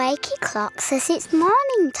 The wakey clock says it's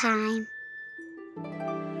morning time.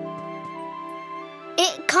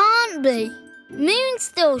 It can't be. Moon's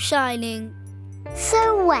still shining.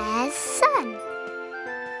 So where's Sun?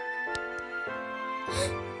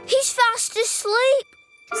 He's fast asleep.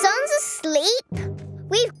 Sun's asleep.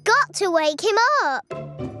 We've got to wake him up.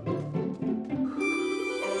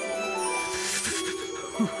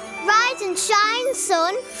 Rise and shine,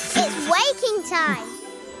 Sun. It's waking time.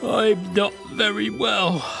 I'm not very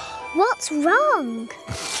well. What's wrong?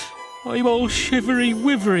 I'm all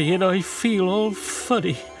shivery-wivery and I feel all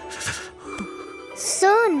funny.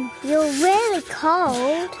 Sun, you're really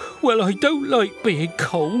cold. Well, I don't like being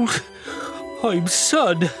cold. I'm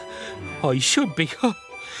Sun. I should be Oh!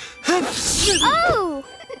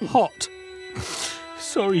 hot.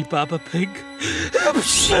 Sorry, Baba Pig.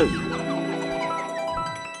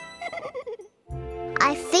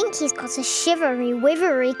 I think he's got a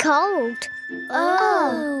shivery-wivery cold.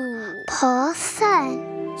 Oh. Poor Sun.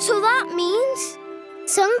 So that means...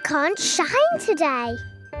 Sun can't shine today.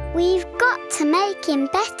 We've got to make him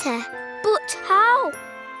better. But how?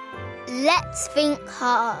 Let's think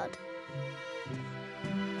hard.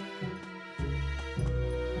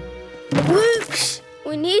 Whoops!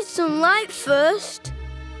 We need some light first.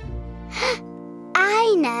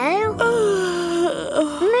 I know.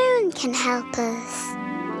 Moon can help us.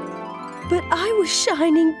 But I was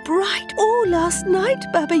shining bright all last night,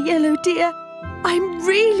 Baba Yellow dear. I'm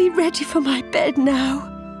really ready for my bed now.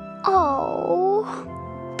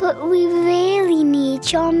 Oh, but we really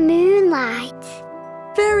need your moonlight.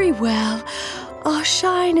 Very well. I'll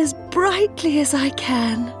shine as brightly as I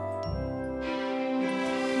can.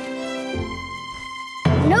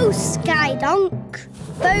 No, Sky Donk.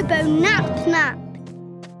 Bobo nap nap.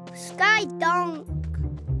 Sky Donk.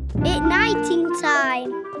 It's nighting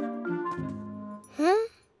time. Huh?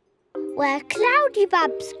 Where Cloudy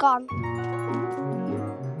Babs gone?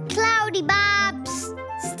 Cloudy Babs!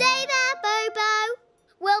 Stay there, Bobo.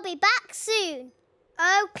 We'll be back soon.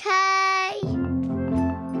 Okay.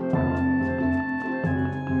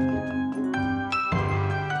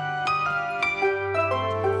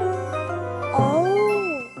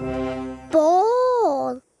 Oh,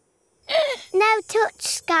 ball. No touch,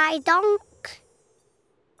 Sky Donk.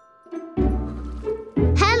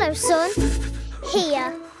 Hello, son.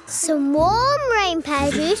 Here, some warm rain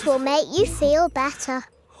powders will make you feel better.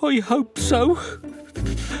 I hope so.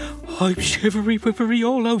 I'm shivery-wivery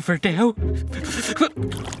all over now.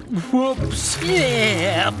 Whoops.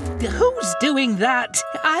 Yeah. Who's doing that?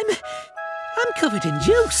 I'm covered in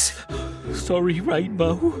juice. Sorry,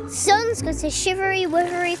 Rainbow. Son's got a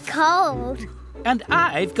shivery-wivery cold. And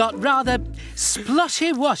I've got rather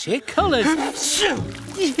splashy-washy colours.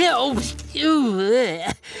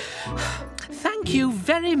 Thank you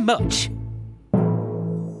very much.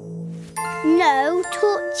 No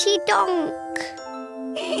touchy donk.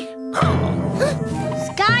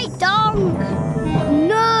 Sky Donk!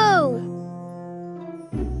 No!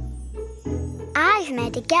 I've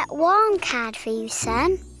made a get warm card for you,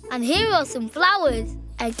 son. And here are some flowers.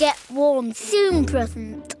 A get warm soon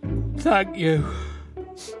present. Thank you.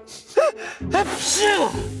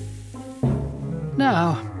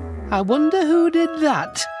 Now, I wonder who did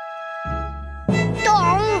that.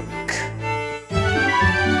 Donk!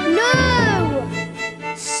 No!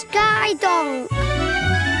 Sky Donk!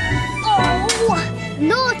 Oh!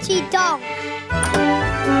 Naughty Donk!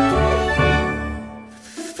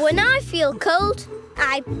 When I feel cold,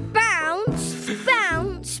 I bounce,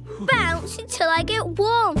 bounce, bounce until I get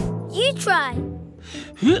warm. You try.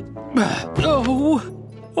 Oh,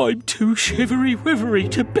 I'm too shivery-wivery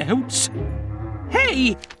to bounce.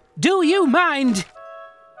 Hey, do you mind?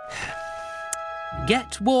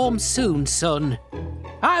 Get warm soon, son.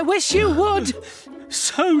 I wish you would.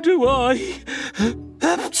 So do I.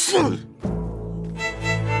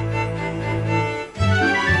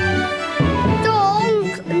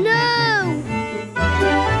 Donk! No!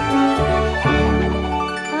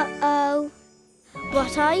 Uh-oh.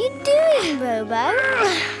 What are you doing, Bobo?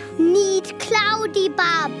 Need Cloudy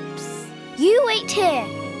Babs. You wait here.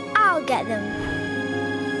 I'll get them.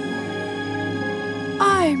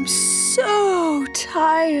 I'm so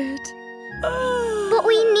tired. But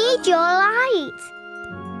we need your light.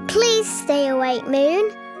 Please stay awake,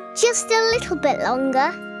 Moon. Just a little bit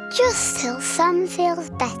longer. Just till Sun feels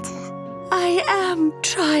better. I am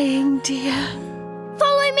trying, dear.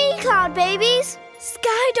 Follow me, Cloudbabies.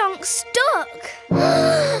 Skydonk's stuck.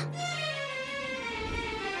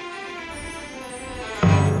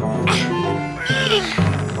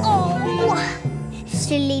 Oh,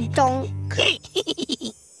 silly Donk.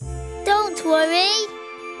 Don't worry.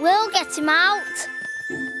 We'll get him out.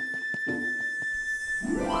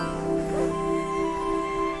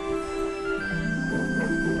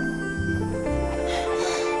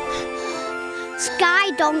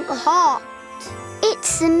 Sky Donk hot.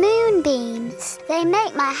 It's the moonbeams. They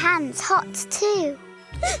make my hands hot too.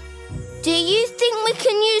 Do you think we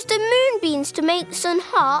can use the moonbeams to make the sun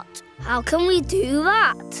hot? How can we do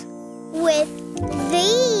that? With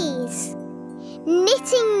these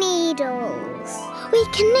knitting needles. We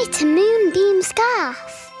can knit a moonbeam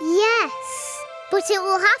scarf. Yes, but it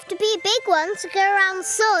will have to be a big one to go around the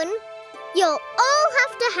sun. You'll all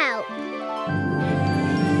have to help.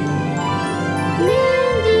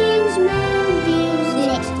 Moonbeams, moonbeams,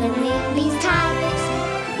 knit the moonbeams towers.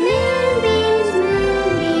 Moonbeams,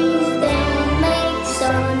 moonbeams, they'll make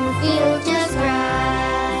sun feel just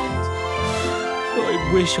right. I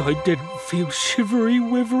wish I didn't feel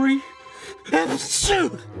shivery-wivery.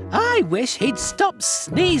 I wish he'd stop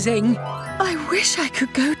sneezing. I wish I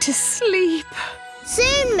could go to sleep.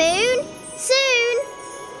 Soon, Moon, soon.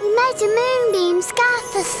 We made a moonbeam scarf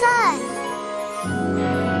for Sun.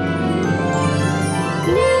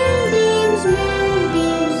 Moonbeams,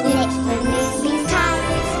 moonbeams, knit the moonbeams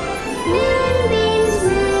towers. Moonbeams,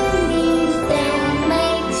 moonbeams, they'll make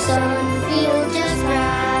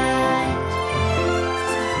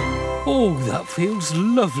Oh, that feels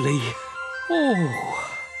lovely.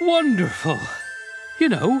 Oh, wonderful. You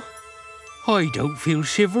know, I don't feel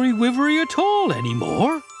shivery-wivery at all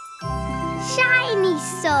anymore. Shiny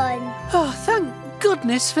sun. Oh, thank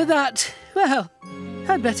goodness for that. Well,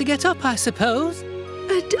 I'd better get up, I suppose.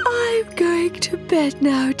 And I'm going to bed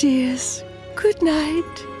now, dears. Good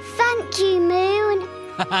night. Thank you, Moon.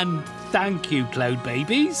 And thank you,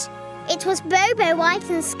 Cloudbabies. It was Bobo White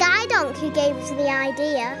and Skydonk who gave us the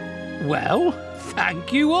idea. Well,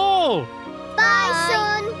 thank you all. Bye,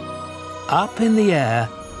 Sun. Up in the air,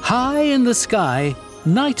 high in the sky,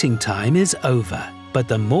 nighting time is over, but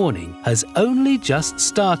the morning has only just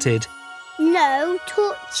started. No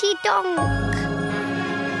touchy donk.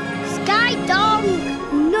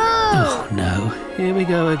 Skydonk, no. Oh, no. Here we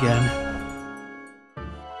go again.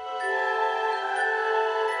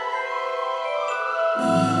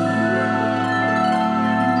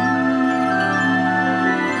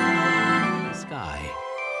 Sky.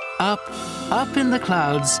 Up in the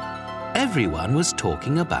clouds, everyone was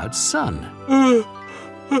talking about sun.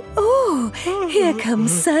 Oh, here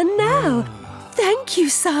comes Sun now. Thank you,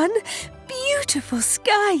 Sun. Beautiful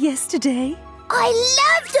sky yesterday. I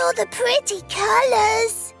loved all the pretty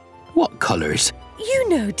colours. What colours? You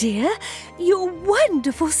know, dear, your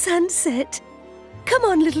wonderful sunset. Come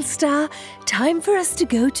on, little star. Time for us to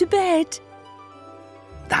go to bed.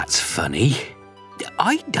 That's funny.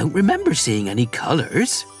 I don't remember seeing any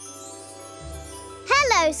colours.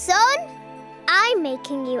 Hello, Sun. I'm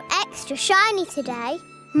making you extra shiny today.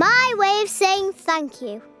 My way of saying thank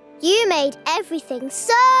you. You made everything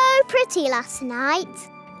so pretty last night.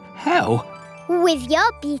 How? With your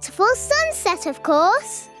beautiful sunset, of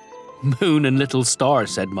course. Moon and Little Star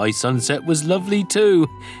said my sunset was lovely too.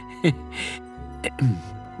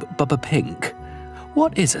 Bubba Pink,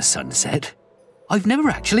 what is a sunset? I've never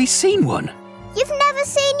actually seen one. You've never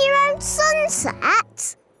seen your own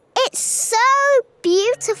sunset? It's so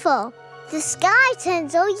beautiful. The sky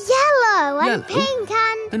turns all yellow and pink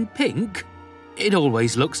and... And pink? It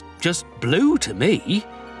always looks just blue to me.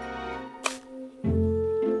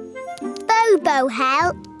 Bobo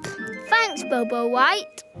help. Thanks, Bobo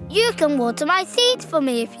White. You can water my seeds for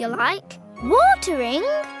me if you like. Watering?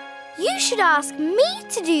 You should ask me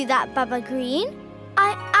to do that, Baba Green.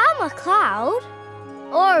 I am a cloud.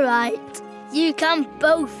 All right, you can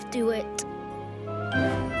both do it.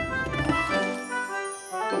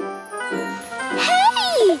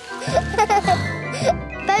 Hey!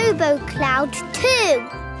 Bobo Cloud too.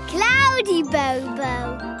 Cloudy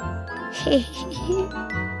Bobo. Hey!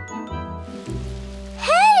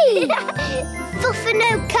 Fuffa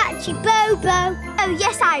no catchy Bobo. Oh,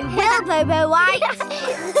 yes, I will, Bobo White.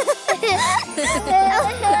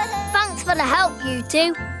 Thanks for the help, you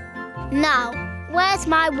two. Now, where's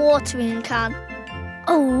my watering can?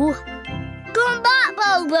 Oh, come back,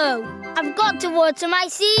 Bobo. I've got to water my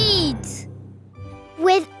seeds.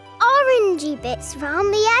 With orangey bits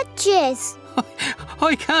round the edges.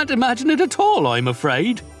 I can't imagine it at all, I'm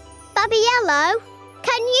afraid. Babby Yellow,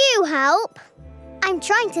 can you help? I'm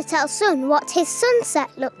trying to tell Sun what his sunset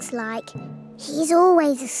looks like. He's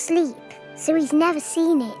always asleep, so he's never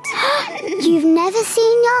seen it. You've never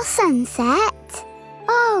seen your sunset?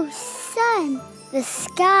 Oh, Sun, the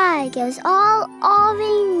sky goes all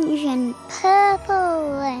orange and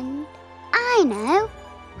purple and... I know.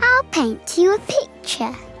 I'll paint you a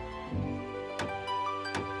picture.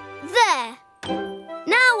 There.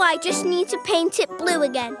 Now I just need to paint it blue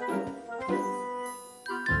again.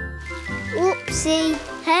 Whoopsie.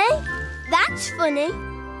 Hey, that's funny.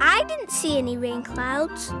 I didn't see any rain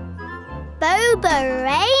clouds. Bobo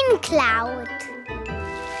Rain Cloud.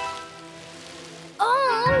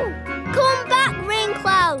 Oh, come back, rain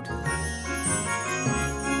cloud.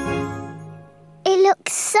 It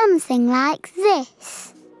looks something like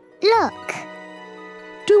this. Look.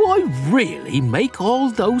 Do I really make all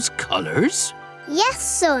those colours? Yes,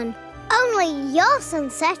 Sun. Only your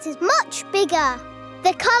sunset is much bigger.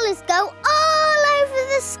 The colours go all over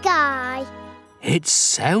the sky. It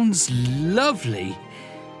sounds lovely.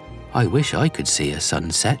 I wish I could see a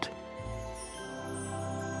sunset.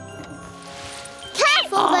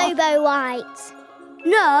 Careful, Bobo White.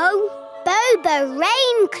 No, Bobo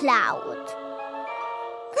Rain Cloud.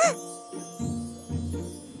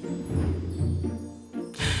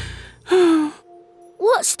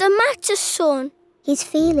 What's the matter, Sun? He's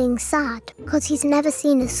feeling sad because he's never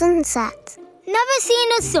seen a sunset. Never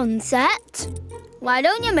seen a sunset? Why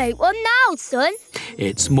don't you make one now, Sun?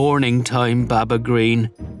 It's morning time, Baba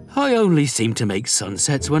Green. I only seem to make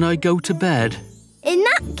sunsets when I go to bed. In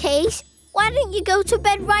that case, why don't you go to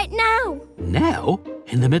bed right now? Now?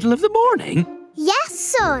 In the middle of the morning? Yes,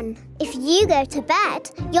 Sun. If you go to bed,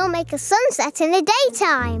 you'll make a sunset in the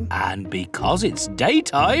daytime. And because it's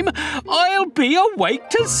daytime, I'll be awake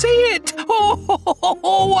to see it.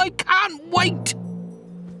 Oh, I can't wait.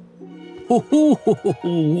 Oh,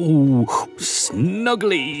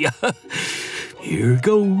 snuggly. Here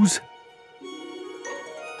goes.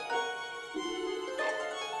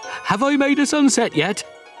 Have I made a sunset yet?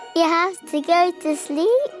 You have to go to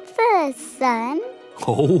sleep first, Sun.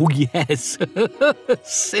 Oh, yes.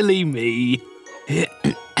 Silly me.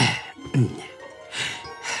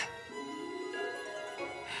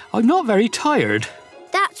 I'm not very tired.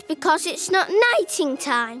 That's because it's not nighting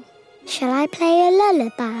time. Shall I play a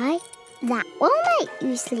lullaby? That will make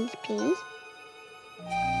you sleepy.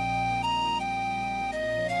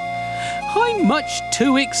 I'm much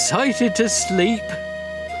too excited to sleep.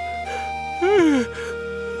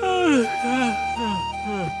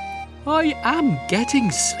 I am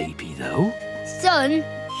getting sleepy, though. Sun,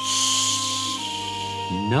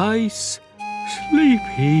 Nice,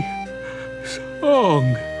 sleepy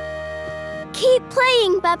song. keep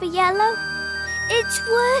playing, Baba Yellow. It's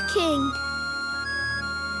working.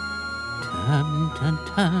 Dun, dun,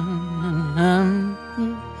 dun,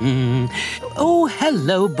 dun. Oh,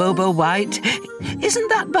 hello, Bobo White. Isn't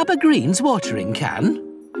that Baba Green's watering can?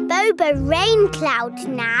 Boba rain cloud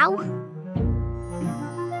now.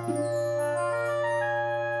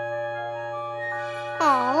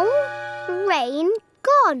 Oh, rain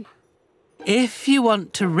gone. If you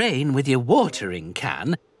want to rain with your watering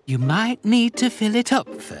can, you might need to fill it up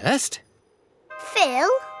first. Phil?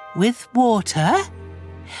 With water.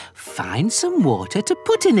 Find some water to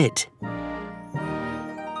put in it.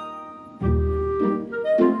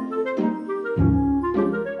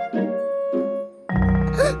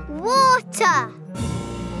 Water!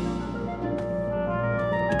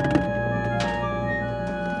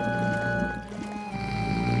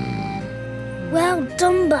 Well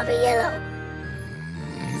done, Baba Yellow.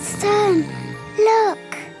 Sun, look,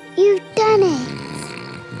 you've done it.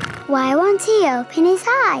 Why won't he open his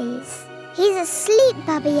eyes? He's asleep,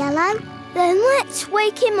 Baba Yellow. Then let's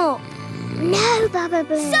wake him up. No, Baba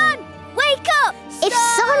Blue. Sun, wake up! If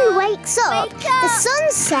Sun wakes up, Wake the up!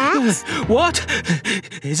 sunset What?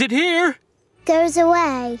 Is it here? goes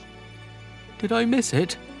away. Did I miss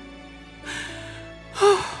it?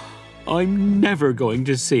 I'm never going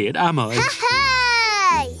to see it, am I?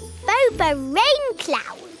 Hey! Boba rain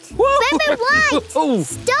cloud. Whoa! Boba White! Oh.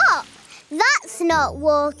 Stop! That's not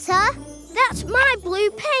water. That's my blue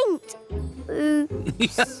paint.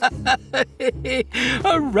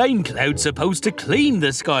 A rain cloud's supposed to clean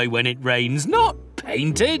the sky when it rains, not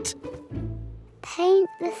paint it. Paint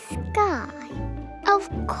the sky? Of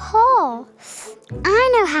course. I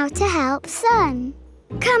know how to help Sun.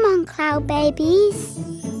 Come on, cloud babies.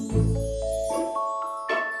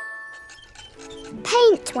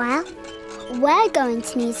 Paint well. We're going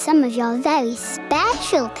to need some of your very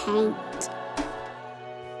special paint.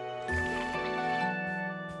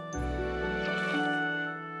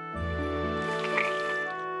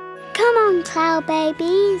 Come on, cloud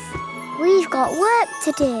babies. We've got work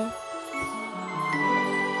to do.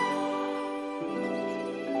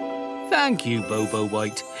 Thank you, Bobo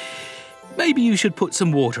White. Maybe you should put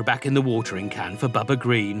some water back in the watering can for Baba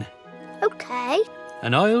Green. Okay.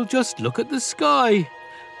 And I'll just look at the sky.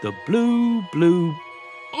 The blue,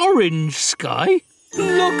 orange sky.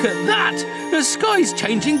 Look at that! The sky's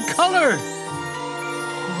changing colour.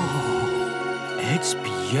 Oh, it's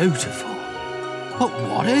beautiful. But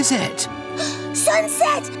what is it?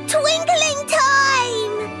 Sunset! Twinkling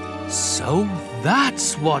time! So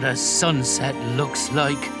that's what a sunset looks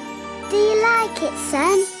like. Do you like it,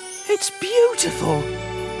 Sun? It's beautiful.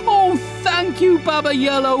 Oh, thank you, Baba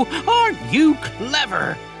Yellow. Aren't you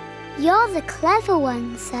clever? You're the clever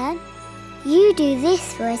one, Sun. You do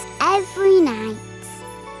this for us every night.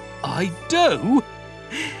 I do?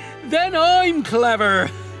 Then I'm clever.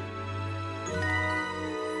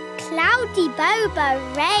 Cloudy Boba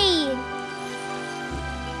rain.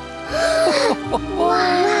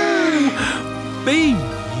 Wow!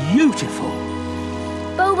 Beautiful.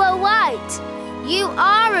 Bobo White, you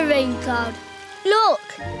are a rain cloud. Look,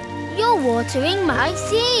 you're watering my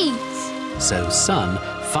seeds. So Sun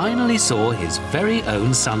finally saw his very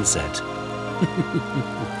own sunset.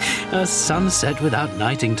 A sunset without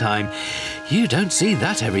nighting time. You don't see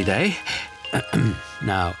that every day.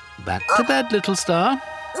 Now, back to bed, little star.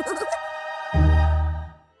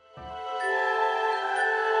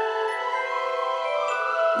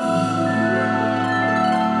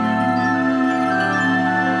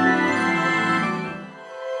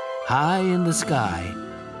 High in the sky,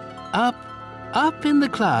 up in the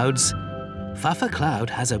clouds, Fuffa Cloud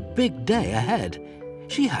has a big day ahead.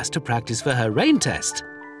 She has to practice for her rain test.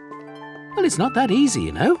 Well, it's not that easy,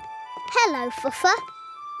 you know. Hello, Fuffa.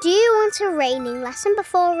 Do you want a raining lesson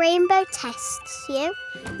before Rainbow tests you?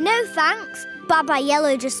 No thanks. Baba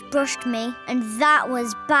Yellow just brushed me, and that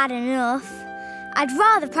was bad enough. I'd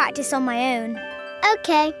rather practice on my own.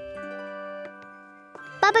 OK.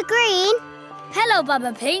 Baba Green? Hello,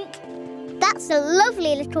 Baba Pink. That's a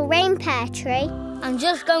lovely little rain pear tree. I'm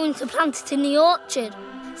just going to plant it in the orchard,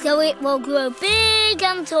 so it will grow big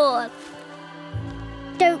and tall.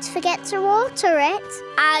 Don't forget to water it.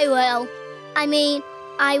 I will. I mean,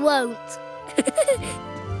 I won't.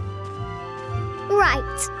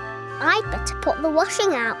 Right. I'd better put the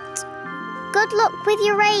washing out. Good luck with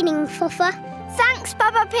your raining, Fuffa. Thanks,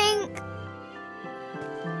 Baba Pink.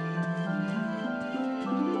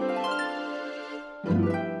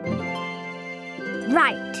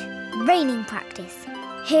 Right, raining practice.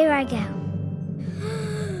 Here I go.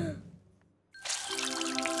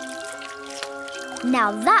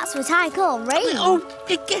 Now that's what I call rain. Oh,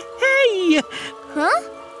 hey! Huh?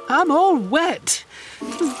 I'm all wet.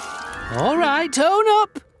 All right, own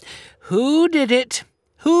up. Who did it?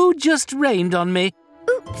 Who just rained on me?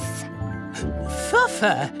 Oops.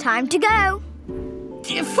 Fuffa! Time to go.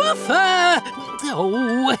 Fuffa!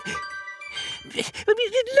 Oh.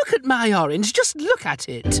 Look at my orange. Just look at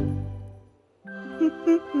it.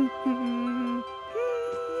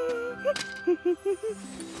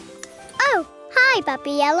 Oh, hi, Baba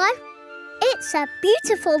Yellow. It's a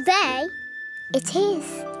beautiful day. It is.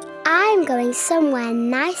 I'm going somewhere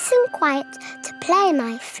nice and quiet to play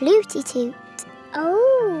my fluty toot.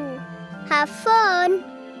 Oh, have fun.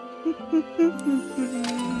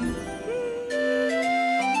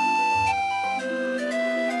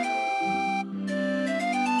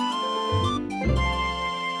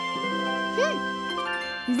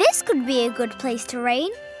 This could be a good place to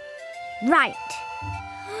rain. Right.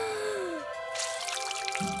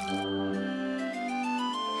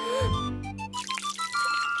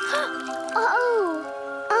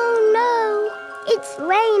 Oh no, it's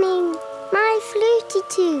raining. My fluty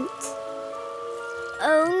toot.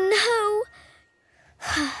 Oh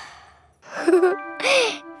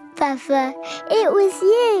Fuffa, it was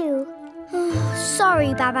you. no.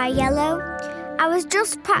 Sorry, Baba Yellow. I was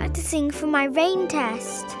just practicing for my rain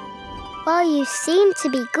test. Well, you seem to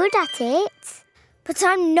be good at it. But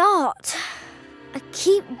I'm not. I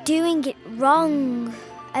keep doing it wrong.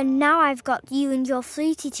 And now I've got you and your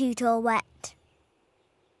fluty toot all wet.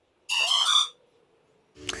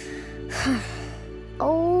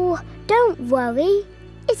 Oh, don't worry.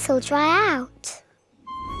 It'll dry out.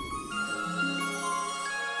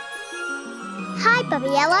 Hi, Baba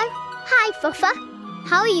Yellow. Hi, Fuffa.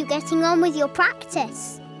 How are you getting on with your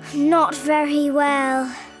practice? Not very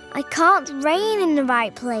well. I can't rain in the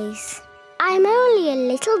right place. I'm only a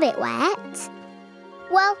little bit wet.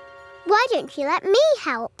 Well, why don't you let me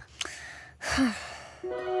help?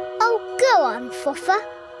 Oh, go on, Fuffa.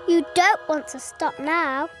 You don't want to stop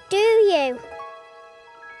now, do you?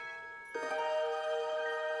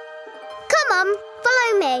 Come on,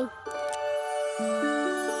 follow me.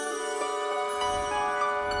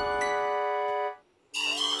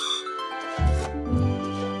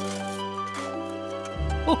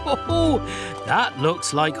 Oh, that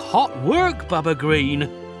looks like hot work, Baba Green.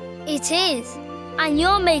 It is, and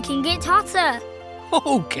you're making it hotter.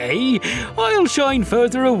 OK, I'll shine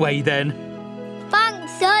further away then.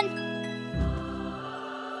 Thanks, son.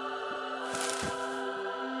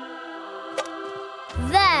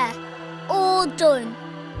 There, all done.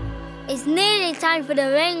 It's nearly time for the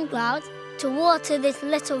rain clouds to water this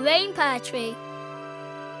little rain pear tree.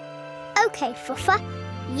 OK, Fuffa,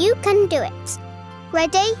 you can do it.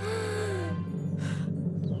 Ready?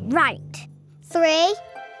 Right. 3,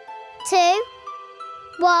 2,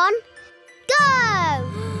 1, go!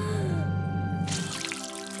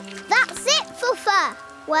 That's it, Fuffa.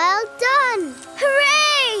 Well done.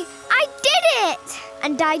 Hooray! I did it!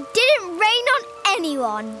 And I didn't rain on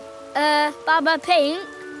anyone. Baba Pink,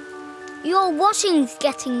 your washing's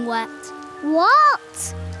getting wet.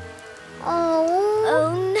 What? Oh.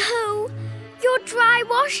 Oh no! Your dry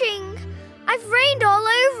washing! I've rained all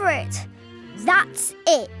over it. That's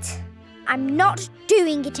it. I'm not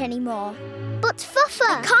doing it anymore. But Fuffa.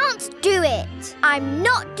 I can't do it. I'm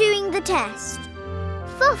not doing the test.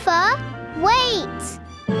 Fuffa, wait.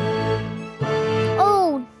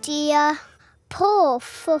 Oh dear. Poor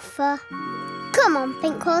Fuffa. Come on,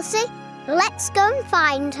 Pink Horsey. Let's go and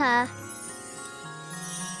find her.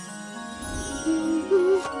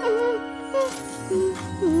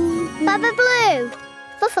 Baba Blue.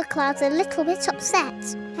 Fuffa Cloud's a little bit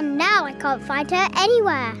upset, and now Now I can't find her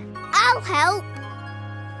anywhere. I'll help.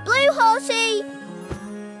 Blue Horsey,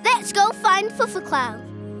 let's go find Fuffa Cloud.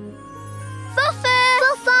 Fuffa!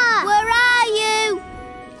 Fuffa! Where are you?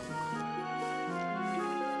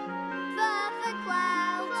 Fuffa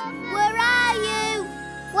Cloud, where are you?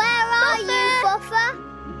 Where are you, Fuffa?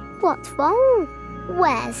 What's wrong?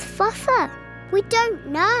 Where's Fuffa? We don't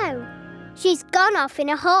know. She's gone off in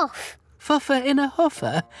a huff. Fuffa in a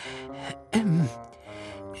huffer?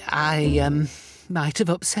 I might have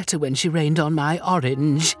upset her when she rained on my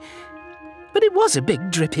orange. But it was a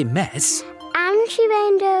big drippy mess. And she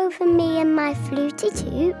rained over me and my fluty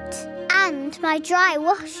toot. And my dry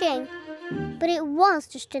washing. But it was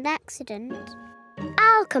just an accident.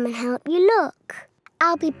 I'll come and help you look.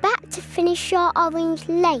 I'll be back to finish your orange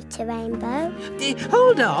later, Rainbow.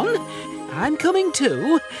 Hold on. I'm coming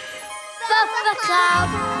too. Fuffa Cloud,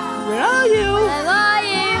 Where are you? where are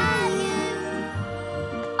you?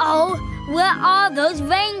 Oh, where are those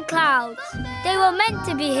rain clouds? They were meant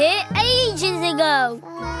to be here ages ago.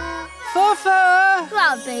 Fuffa!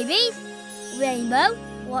 Cloudbabies, Rainbow,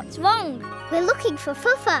 what's wrong? We're looking for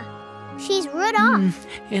Fuffa. She's run off.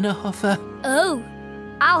 In a huffer. Oh,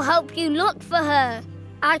 I'll help you look for her.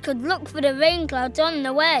 I could look for the rain clouds on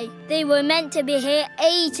the way. They were meant to be here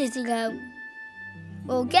ages ago.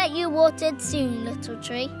 We'll get you watered soon, little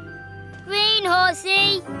tree. Green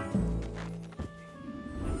Horsey!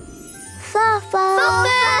 Fuffa!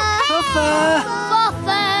 Fuffa!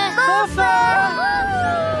 Fuffa!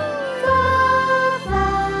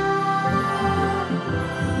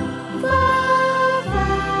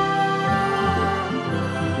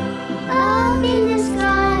 Up in the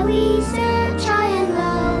sky we search high and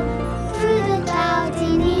low. Through the clouds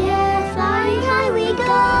in the air, flying high we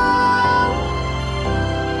go.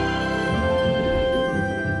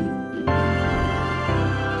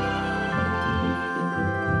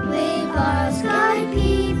 With our sky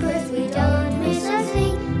peepers we don't miss a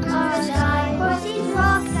thing. Our sky horses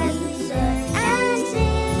rock as we search and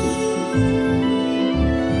sing.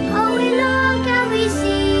 Oh, we look and we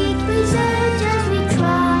seek, we search as we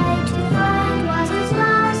try to find what is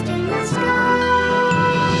lost in the sky.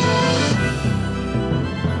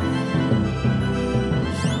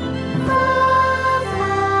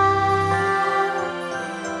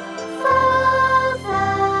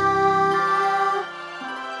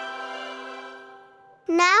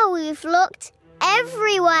 Now we've looked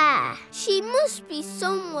everywhere. She must be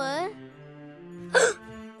somewhere.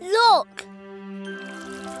 Look!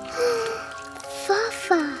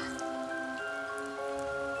 Fuffa.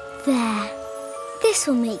 There. This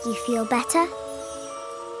will make you feel better.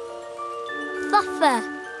 Fuffa,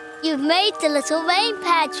 you've made the little rain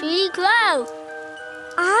pear tree grow.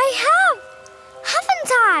 I have,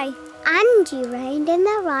 haven't I? And you rained in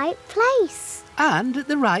the right place. And at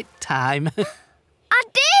the right time. I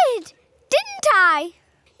did, didn't I?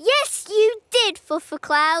 Yes, you did, Fuffa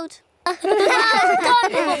Cloud. Well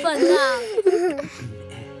done, Fuffa Cloud.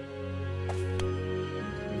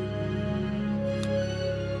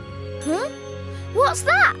 Huh? What's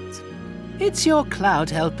that? It's your Cloud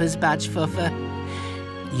Helper's badge, Fuffa.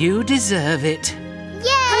 You deserve it.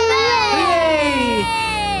 Yay!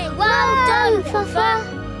 Well done, Fuffa.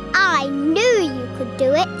 I knew you could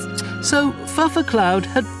do it. So Fuffa Cloud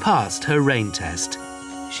had passed her rain test.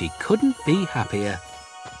 She couldn't be happier.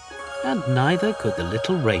 And neither could the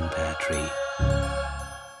little rain pear tree.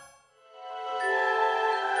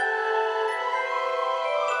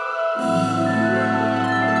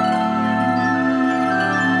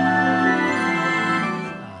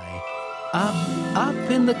 Up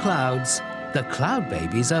in the clouds, the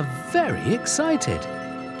Cloudbabies are very excited.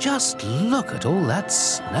 Just look at all that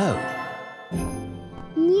snow.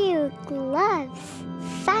 New gloves.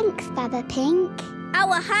 Thanks, Feather Pink.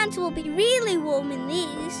 Our hands will be really warm in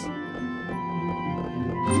these.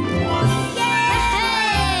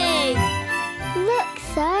 Yay! Look,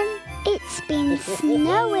 son. It's been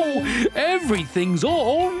snowing. Everything's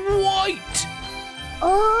all white.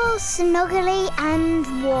 All snuggly and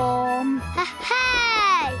warm.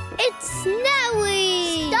 Hey! It's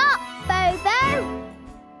snowy! Stop, Bobo!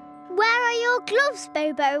 Where are your gloves,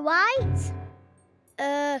 Bobo White?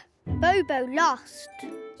 Bobo lost.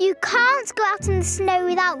 You can't go out in the snow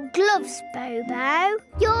without gloves, Bobo.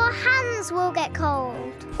 Your hands will get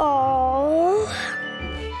cold. Oh.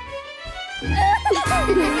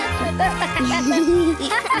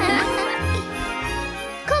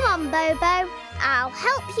 Come on, Bobo. I'll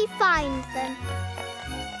help you find them.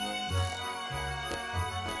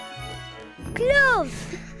 Glove!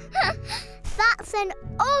 That's an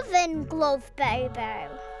oven glove, Bobo.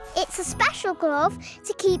 It's a special glove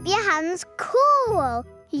to keep your hands cool.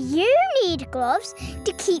 You need gloves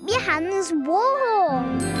to keep your hands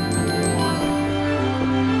warm.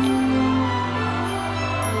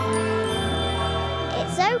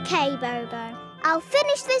 It's okay, Bobo. I'll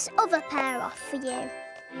finish this other pair off for you.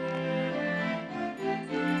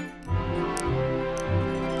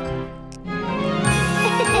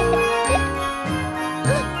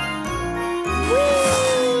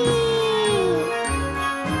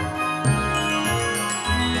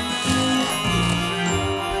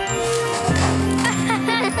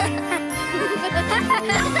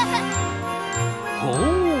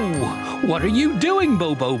 Oh, what are you doing,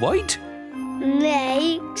 Bobo White?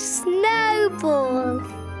 Make snowball.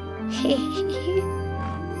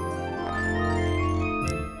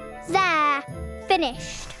 There,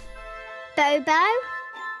 finished. Bobo?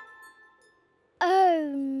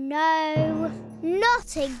 Oh no,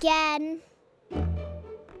 not again.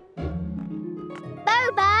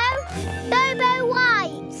 Bobo? Bobo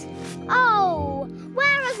White! Oh,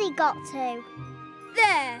 where has he got to?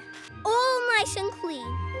 There, all nice and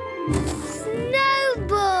clean.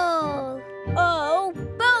 Snowball! Oh,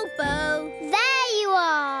 Bobo! There you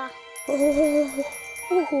are!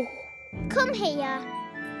 Come here.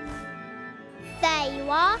 There you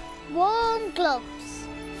are, warm gloves.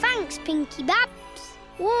 Thanks, Pinky Babs.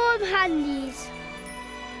 Warm handies.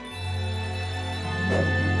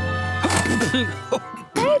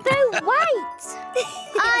 Bobo White!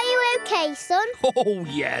 Are you okay, son? Oh,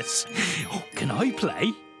 yes. Oh, can I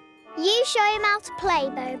play? You show him how to play,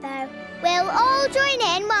 Bobo. We'll all join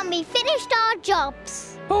in when we've finished our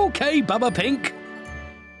jobs. OK, Baba Pink.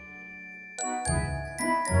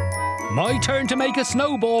 My turn to make a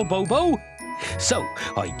snowball, Bobo. So,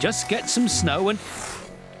 I just get some snow and...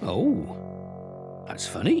 Oh, that's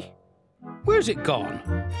funny. Where's it gone?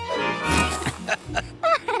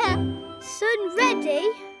 Son, ready?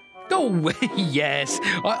 Oh, yes.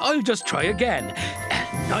 I'll just try again.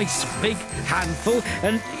 Nice big handful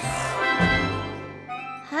and...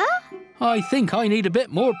 Huh? I think I need a bit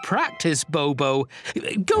more practice, Bobo.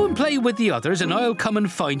 Go and play with the others and I'll come and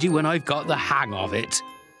find you when I've got the hang of it.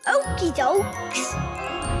 Okie dokes.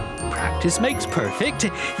 Practice makes perfect.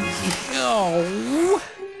 Oh,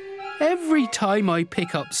 every time I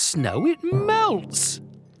pick up snow, it melts.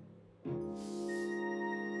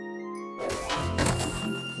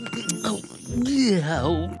 Oh.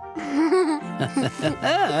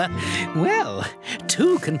 Well,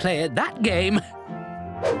 two can play at that game.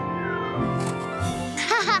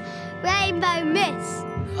 Rainbow Miss.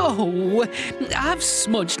 Oh, I've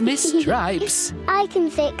smudged my stripes. I can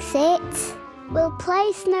fix it. We'll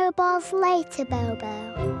play snowballs later,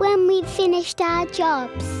 Bobo, when we've finished our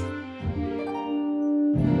jobs.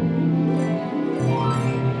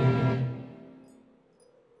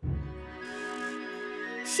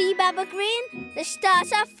 See, Baba Green? The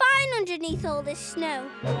stars are fine underneath all this snow.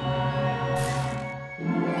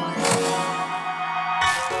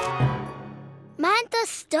 Mind the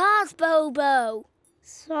stars, Bobo.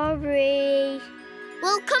 Sorry.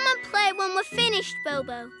 We'll come and play when we're finished,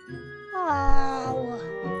 Bobo. Oh.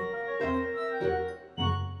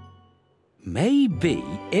 Maybe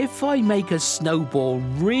if I make a snowball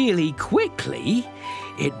really quickly,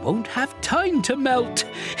 it won't have time to melt.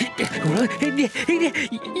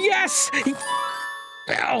 Yes!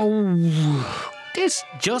 Oh, this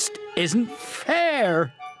just isn't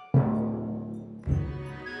fair.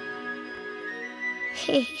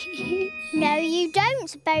 No, you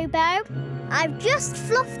don't, Bobo. I've just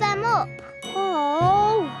fluffed them up.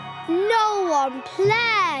 Oh, no one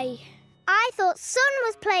play. I thought Sun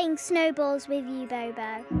was playing snowballs with you,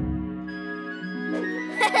 Bobo.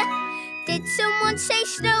 Did someone say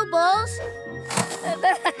snowballs?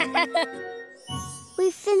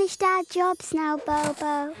 We've finished our jobs now,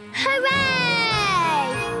 Bobo.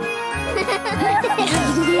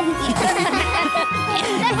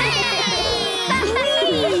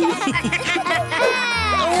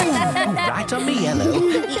 Right on me, yellow.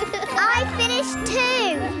 I finished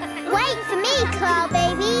too. Wait for me,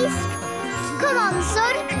 Cloudbabies. Come on,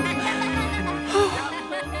 son.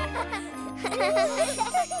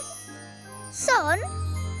 Son,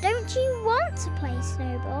 don't you want to play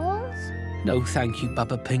snowballs? No, thank you,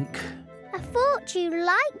 Baba Pink. I thought you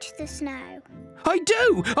liked the snow. I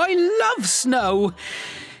do! I love snow!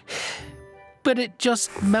 But it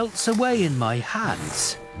just melts away in my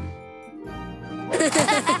hands.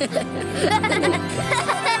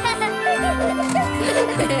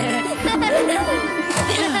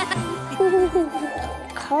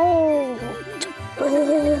 Cold.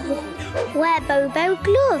 Wear Bobo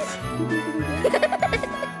glove.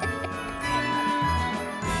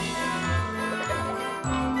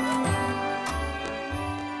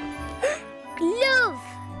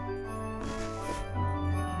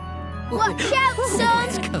 Watch out, son!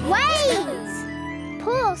 Wait!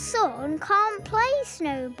 Poor son can't play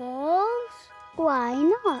snowballs. Why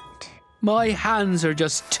not? My hands are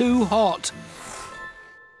just too hot.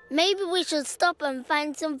 Maybe we should stop and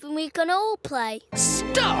find something we can all play.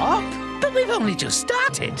 Stop? But we've only just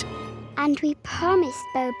started. And we promised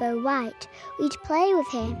Bobo White we'd play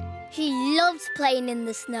with him. He loves playing in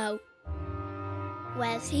the snow.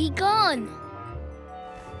 Where's he gone?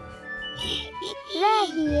 There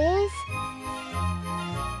he is.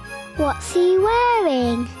 What's he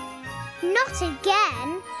wearing? Not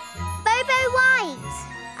again. Bobo White,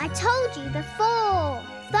 I told you before.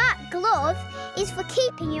 That glove is for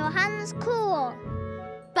keeping your hands cool.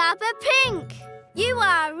 Baba Pink, you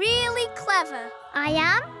are really clever. I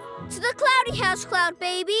am? To the Cloudy House,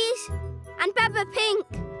 Cloudbabies. And Baba Pink,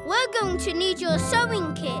 we're going to need your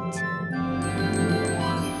sewing kit.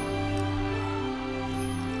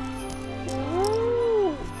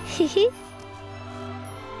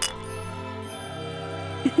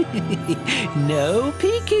 No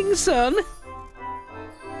peeking, son.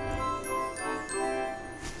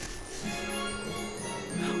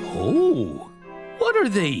 Oh, what are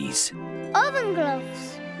these? Oven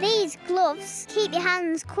gloves. These gloves keep your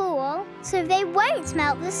hands cool so they won't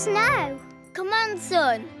melt the snow. Come on,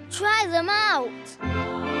 son, try them out.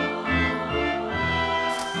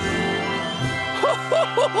 Ho, ho,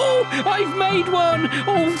 ho, ho! I've made one!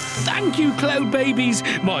 Oh, thank you, Cloudbabies!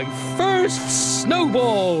 My first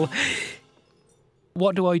snowball!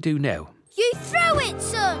 What do I do now? You throw it,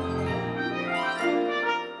 son!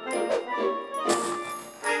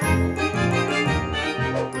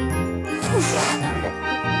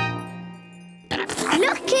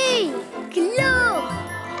 Lucky! Glove!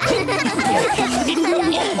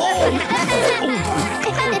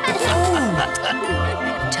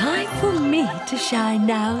 Time for me to shine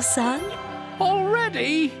now, son.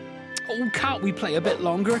 Already? Oh, can't we play a bit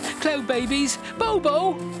longer? Cloudbabies,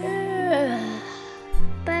 Bobo!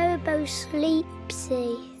 Bobo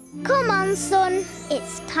sleepsy. Come on, son.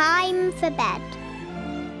 It's time for bed.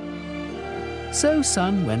 So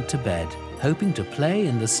Son went to bed, hoping to play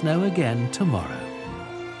in the snow again tomorrow.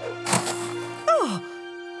 Oh,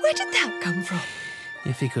 where did that come from?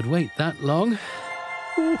 If he could wait that long.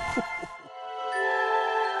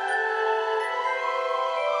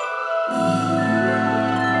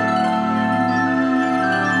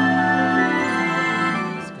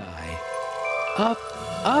 Sky.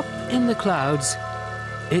 Up in the clouds.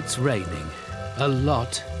 It's raining. A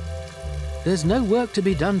lot. There's no work to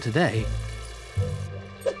be done today.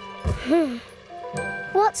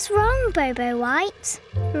 What's wrong, Bobo White?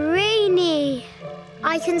 Rainy.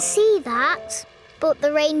 I can see that. But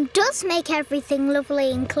the rain does make everything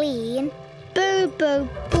lovely and clean. Bobo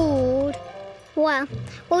bored. Well,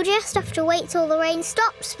 we'll just have to wait till the rain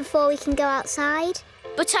stops before we can go outside.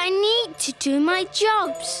 But I need to do my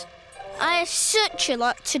jobs. I have such a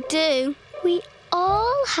lot to do. We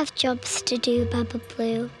all have jobs to do, Baba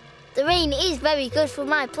Blue. The rain is very good for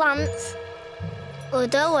my plants.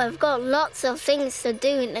 Although I've got lots of things to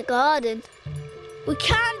do in the garden. We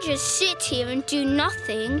can't just sit here and do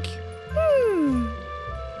nothing.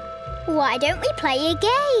 Why don't we play a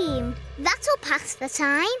game? That'll pass the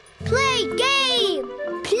time. Play game!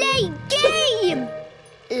 Play game!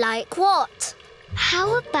 Like what?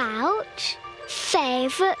 How about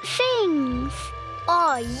favourite things?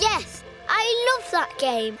 Oh, yes! I love that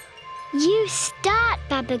game. You start,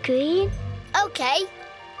 Baba Green. OK.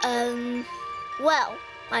 Well,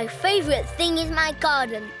 my favourite thing is my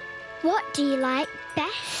garden. What do you like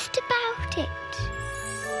best about it?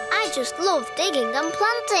 I just love digging and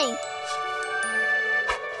planting.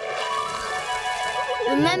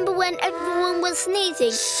 Remember when everyone was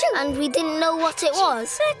sneezing and we didn't know what it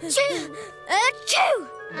was? Achoo! Achoo!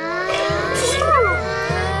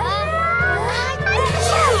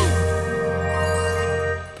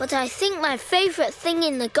 But I think my favourite thing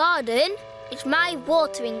in the garden is my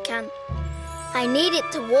watering can. I need it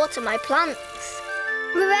to water my plants.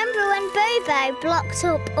 Remember when Bobo blocked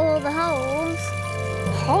up all the holes?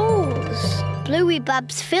 Holes? Bluey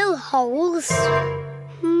Babs fill holes.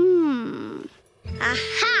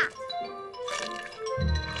 Aha!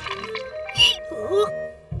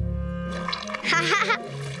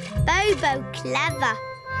 Bobo clever.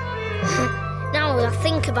 Now that I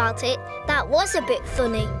think about it, that was a bit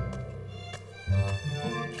funny.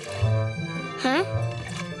 Huh?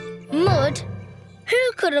 Mud?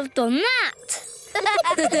 Who could have done that?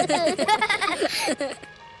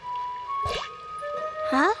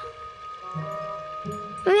 Huh?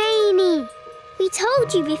 Rainy. We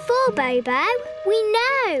told you before, Bobo. We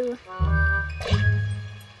know.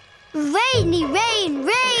 Rainy, rain,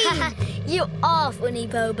 rain. You are funny,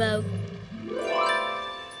 Bobo.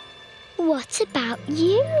 What about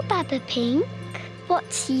you, Baba Pink?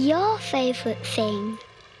 What's your favourite thing?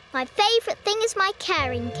 My favourite thing is my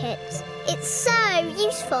caring kit. It's so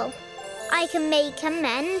useful. I can make and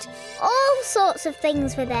mend all sorts of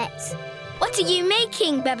things with it. What are you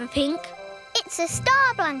making, Baba Pink? It's a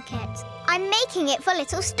star blanket. I'm making it for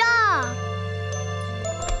Little Star.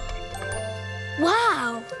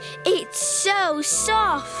 Wow, it's so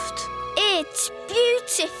soft. It's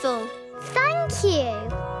beautiful. Thank you.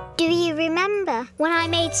 Do you remember when I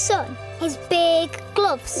made Sun his big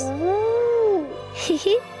gloves? Ooh.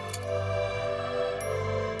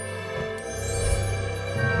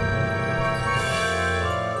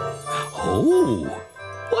 Oh,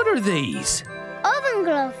 what are these? Oven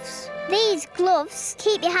gloves. These gloves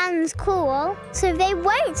keep your hands cool so they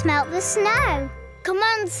won't melt the snow. Come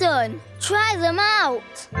on, Sun, try them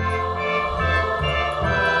out.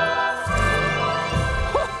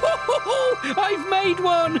 I've made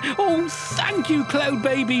one! Oh, thank you,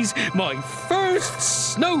 Cloudbabies! My first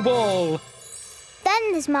snowball!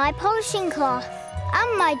 Then there's my polishing cloth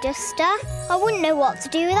and my duster. I wouldn't know what to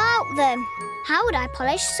do without them. How would I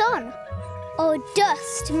polish Sun? Or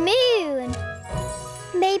dust Moon?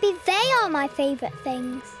 Maybe they are my favourite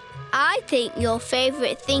things. I think your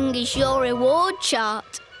favourite thing is your reward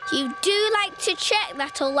chart. You do like to check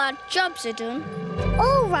that all our jobs are done.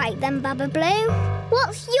 All right then, Baba Blue.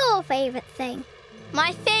 What's your favourite thing?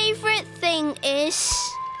 My favourite thing is...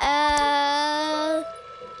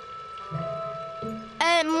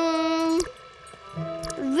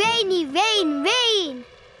 Rainy, rain, rain.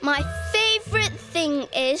 My favourite thing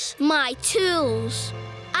is my tools.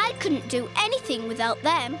 I couldn't do anything without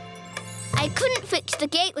them. I couldn't fix the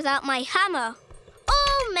gate without my hammer.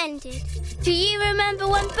 All mended. Do you remember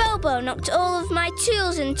when Bobo knocked all of my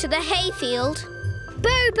tools into the hayfield?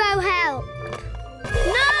 Bobo, help!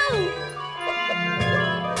 No!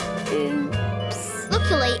 Oops.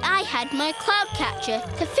 Luckily, I had my cloud catcher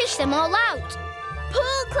to fish them all out.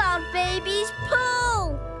 Pull, Cloudbabies,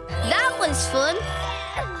 pull! That was fun.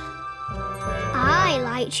 I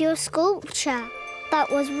liked your sculpture. That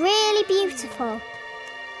was really beautiful.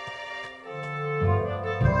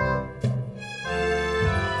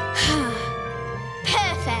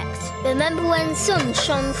 Perfect. Remember when Sun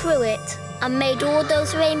shone through it and made all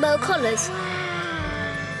those rainbow colours?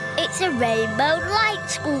 It's a rainbow light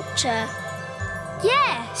sculpture.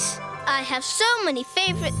 Yes, I have so many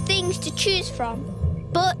favourite things to choose from.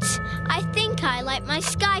 But I think I like my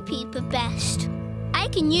sky peeper best. I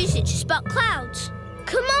can use it to spot clouds.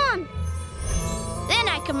 Come on. Then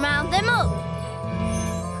I can round them up.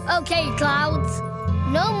 OK, clouds.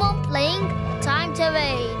 No more playing. Time to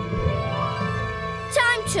rain.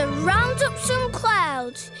 Time to round up some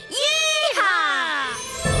clouds. Yee-haw!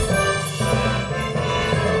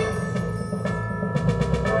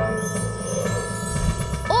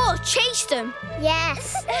 Or chase them.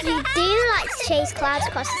 Yes, you do like to chase clouds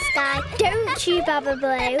across the sky, don't you, Baba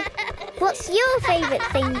Blue? What's your favourite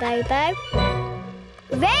thing, Bobo?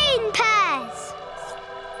 Rain pears!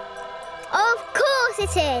 Of course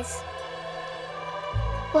it is!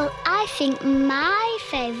 Well, I think my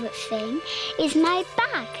favourite thing is my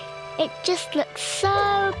bag. It just looks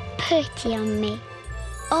so pretty on me.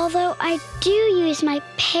 Although I do use my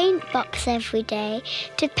paint box every day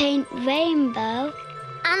to paint rainbow.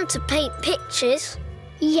 And to paint pictures.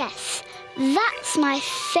 Yes, that's my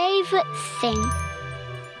favourite thing.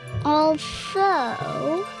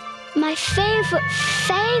 Although, my favourite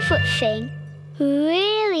thing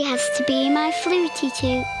really has to be my fluty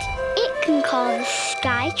toot. It can call the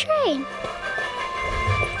sky train.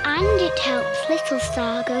 And it helps Little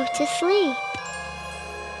Star go to sleep.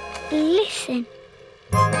 Listen.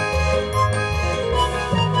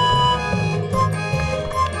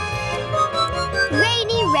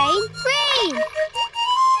 Rainy, rain, rain!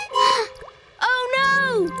 Oh no!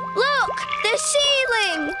 Look, the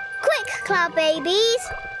ceiling! Quick, Cloudbabies!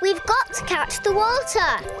 We've got to catch the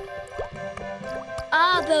water.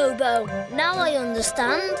 Ah, Bobo, now I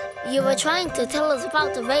understand. You were trying to tell us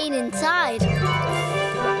about the rain inside.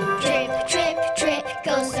 Drip, drip, drip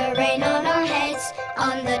goes the rain on our heads.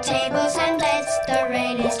 On the tables and beds, the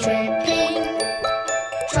rain is dripping.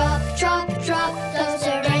 Drop, drop, drop goes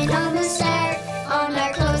the rain on the stair. On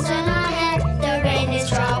our clothes and our hair, the rain is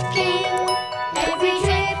dropping. Every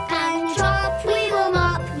drip and drop we will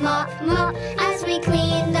mop, mop, mop as we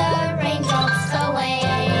clean the raindrops away.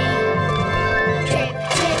 Drip,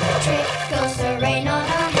 drip, drip goes the rain on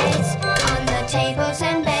our heads. On the tables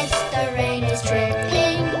and beds, the rain is dripping.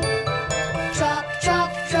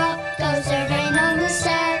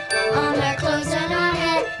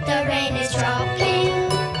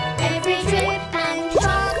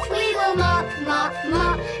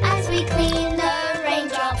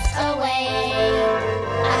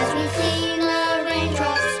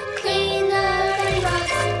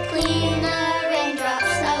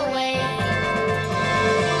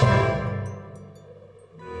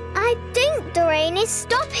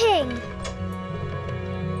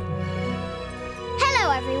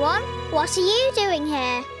 Hello, everyone. What are you doing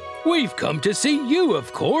here? We've come to see you,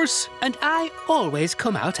 of course. And I always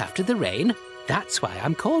come out after the rain. That's why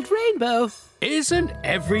I'm called Rainbow. Isn't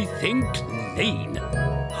everything clean?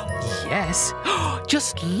 Yes.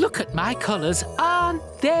 Just look at my colours. Aren't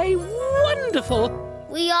they wonderful?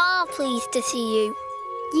 We are pleased to see you.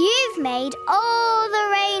 You've made all the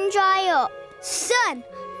rain dry up. Sun,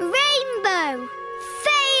 rainbow,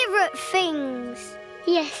 favourite things.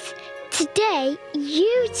 Yes, today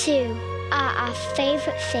you two are our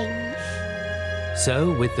favourite things.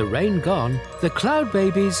 So, with the rain gone, the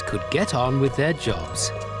Cloudbabies could get on with their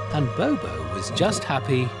jobs. And Bobo was just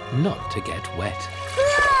happy not to get wet.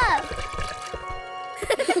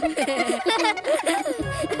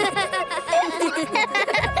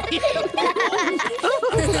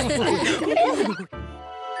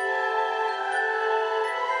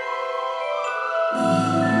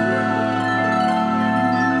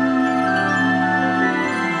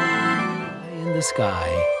 In the sky,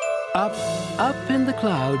 up in the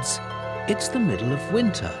clouds, it's the middle of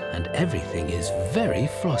winter and everything is very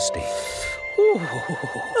frosty.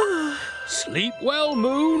 Sleep well,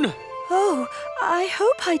 Moon. Oh, I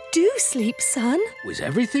hope I do sleep, Sun. Was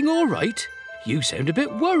everything all right? You sound a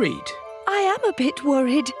bit worried. I am a bit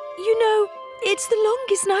worried. You know, it's the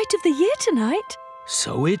longest night of the year tonight.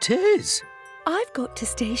 So it is. I've got to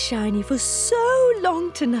stay shiny for so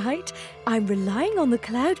long tonight. I'm relying on the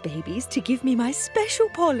Cloudbabies to give me my special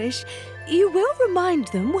polish. You will remind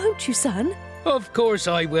them, won't you, Sun? Of course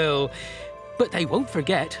I will. But they won't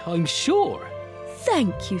forget, I'm sure.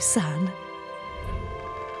 Thank you, Sun.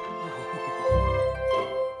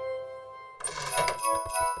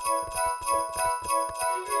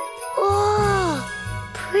 Oh,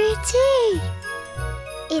 pretty.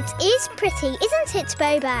 It is pretty, isn't it,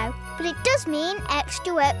 Bobo? But it does mean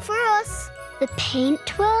extra work for us. The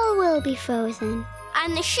paint will be frozen.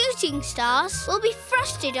 And the shooting stars will be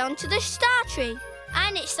frosted onto the star tree.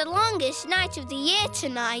 And it's the longest night of the year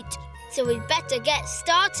tonight. So we'd better get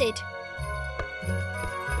started.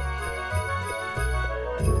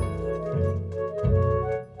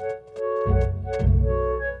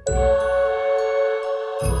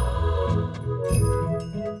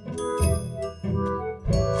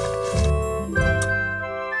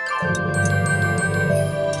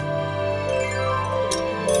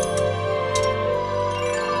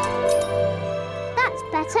 That's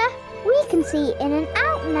better. We can see in and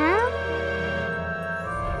out now.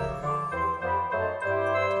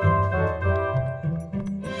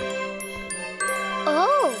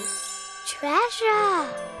 Oh, treasure.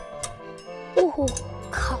 Ooh,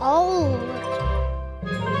 cold.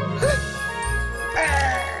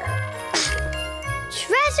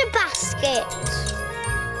 Treasure basket.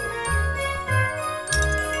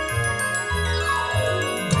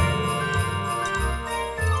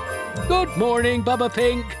 Good morning, Bubba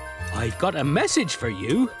Pink. I've got a message for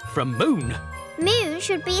you from Moon. Moon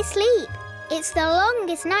should be asleep. It's the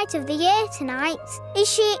longest night of the year tonight. Is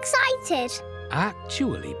she excited?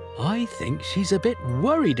 Actually, I think she's a bit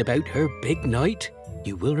worried about her big night.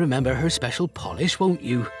 You will remember her special polish, won't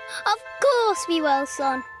you? Of course we will,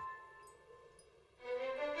 son.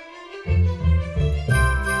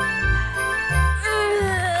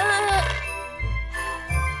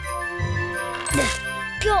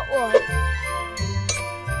 Got one.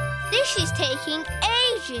 This is taking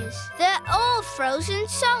ages. They're all frozen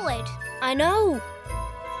solid. I know.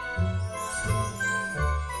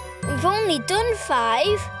 We've only done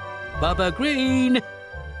 5. Bubba Green.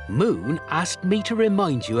 Moon asked me to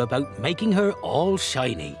remind you about making her all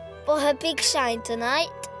shiny. For her big shine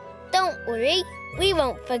tonight. Don't worry, we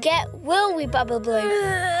won't forget, will we, Bubba Blue?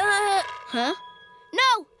 Huh?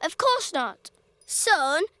 No, of course not.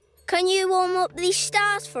 Son, can you warm up these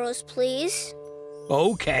stars for us, please?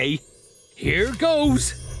 Okay, here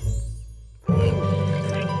goes.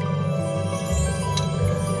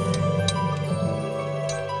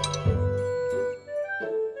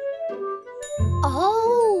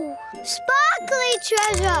 Oh, sparkly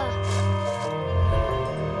treasure.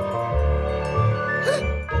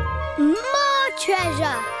 More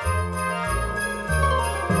treasure.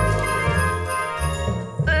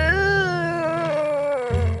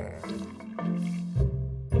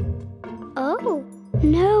 Oh,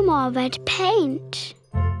 no more red paint.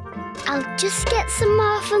 I'll just get some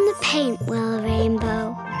more from the paint well,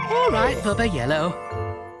 Rainbow. All right, Bubba Yellow.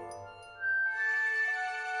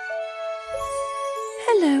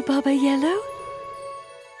 Hello, Bubba Yellow.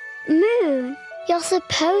 Moon, you're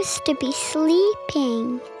supposed to be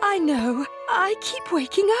sleeping. I know. I keep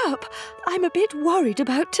waking up. I'm a bit worried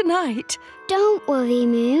about tonight. Don't worry,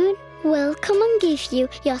 Moon. We'll come and give you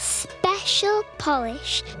your special special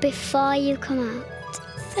polish before you come out.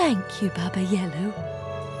 Thank you, Baba Yellow.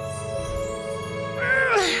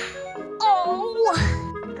 Oh!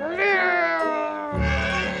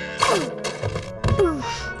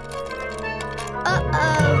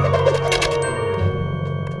 Uh-oh.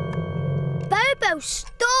 Bobo's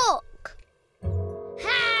stuck.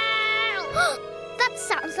 Help! That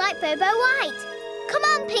sounds like Bobo White. Come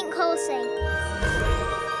on, Pink Horsey.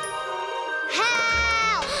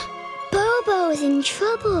 Help! Bobo's in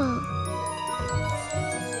trouble.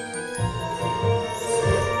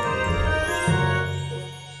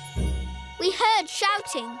 We heard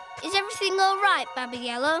shouting. Is everything all right, Baba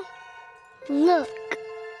Yellow? Look,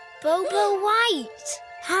 Bobo White.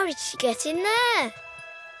 How did she get in there?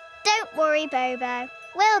 Don't worry, Bobo.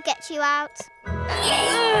 We'll get you out.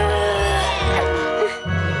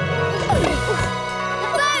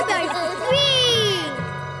 Bobo free!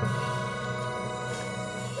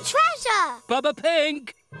 Treasure! Baba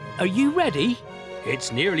Pink, are you ready?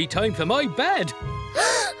 It's nearly time for my bed.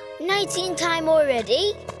 Nighting time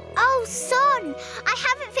already? Oh, Son, I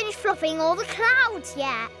haven't finished fluffing all the clouds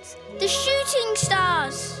yet. The shooting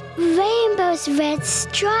stars. Rainbow's red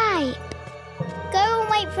stripe. Go and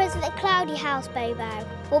wait for us at the cloudy house, Bobo.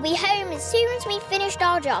 We'll be home as soon as we've finished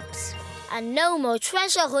our jobs. And no more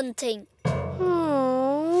treasure hunting.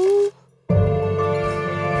 Oh.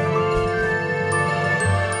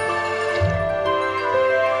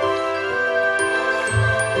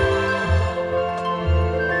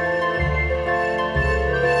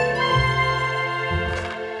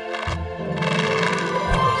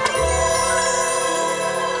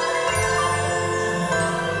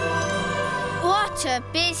 What a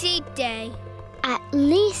busy day. At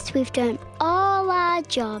least we've done all our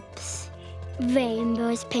jobs.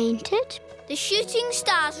 Rainbow's painted. The shooting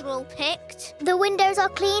stars are all picked. The windows are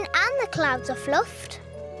clean and the clouds are fluffed.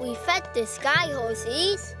 We fed the sky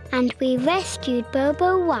horses. And we rescued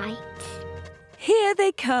Bobo White. Here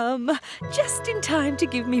they come, just in time to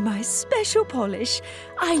give me my special polish.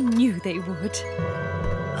 I knew they would.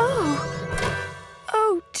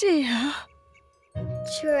 Oh dear.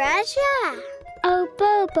 Treasure! Oh,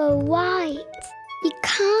 Bobo White, you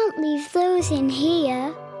can't leave those in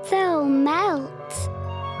here. They'll melt.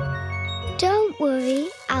 Don't worry,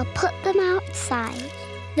 I'll put them outside.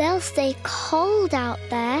 They'll stay cold out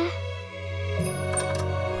there.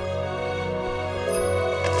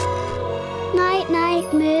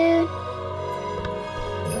 Night-night, Moon.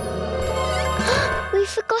 We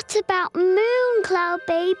forgot about Moon,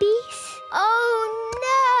 Cloudbabies. Oh,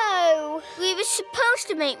 no! We were supposed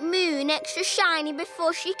to make Moon extra shiny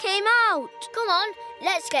before she came out. Come on,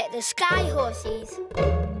 let's get the sky horses.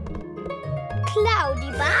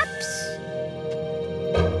 Cloudy Babs.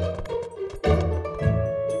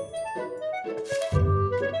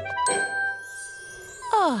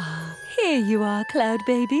 Ah, here you are,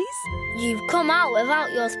 Cloudbabies. You've come out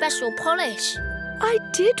without your special polish. I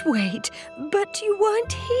did wait, but you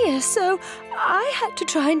weren't here, so I had to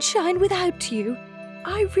try and shine without you.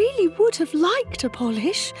 I really would have liked a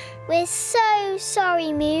polish. We're so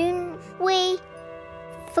sorry, Moon. We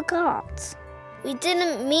forgot. We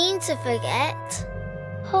didn't mean to forget.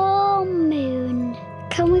 Oh, Moon,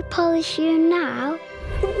 can we polish you now?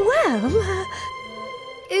 Well,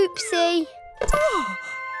 Oopsie. oh,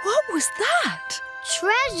 what was that?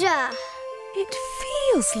 Treasure. It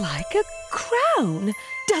feels like a crown.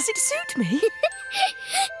 Does it suit me?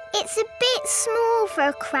 It's a bit small for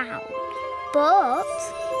a crown, but...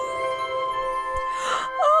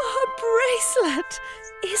 Oh, a bracelet.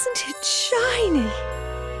 Isn't it shiny?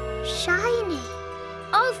 shiny.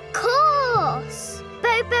 Of course!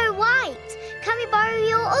 Bobo White, can we borrow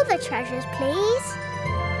your other treasures, please?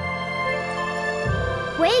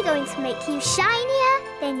 We're going to make you shinier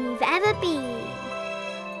than you've ever been.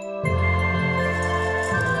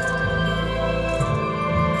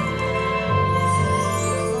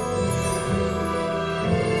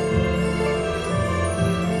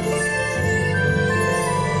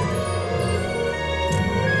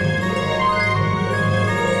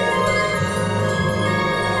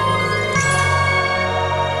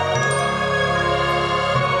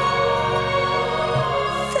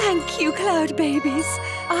 Cloudbabies,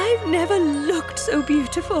 I've never looked so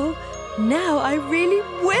beautiful. Now I really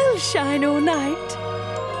will shine all night.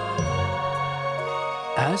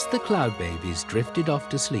 As the Cloudbabies drifted off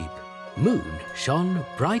to sleep, Moon shone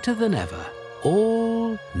brighter than ever,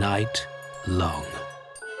 all night long.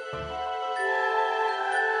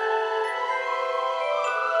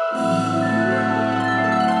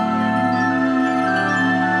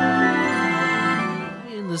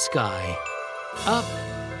 In the sky, up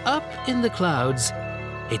in the clouds,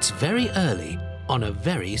 It's very early on a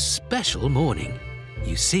very special morning.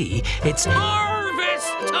 You see, it's harvest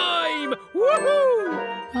time!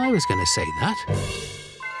 Woohoo! I was going to say that.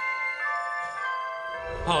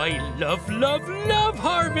 I love, love, love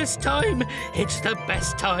harvest time. It's the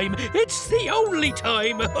best time. It's the only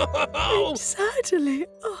time. Certainly.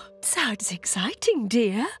 Oh, sounds exciting,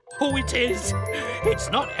 dear. Oh, it is. It's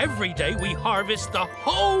not every day we harvest the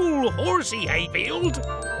whole horsey hayfield.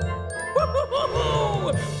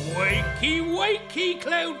 Wakey, wakey,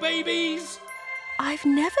 cloud babies. I've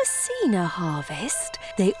never seen a harvest.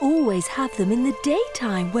 They always have them in the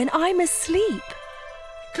daytime when I'm asleep.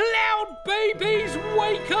 Cloud babies,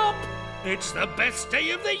 wake up! It's the best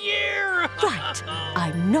day of the year! Right,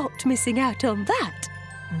 I'm not missing out on that.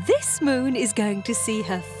 This moon is going to see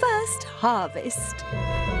her first harvest.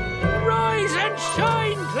 Rise and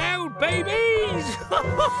shine, cloud babies!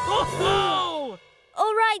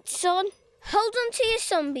 All right, son. Hold on to your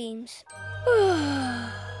sunbeams.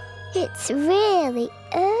 It's really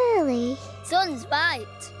early. Son's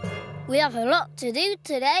right. We have a lot to do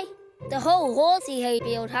today. The whole horsey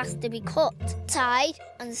hayfield has to be cut, tied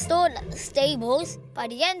and stored at the stables by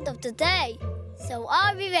the end of the day. So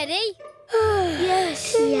are we ready?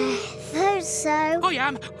 Yes. Hope so. I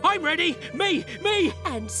am. I'm ready. Me.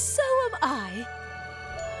 And so am I.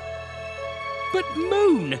 But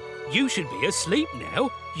Moon, you should be asleep now.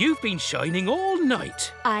 You've been shining all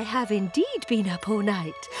night. I have indeed been up all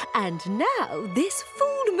night. And now this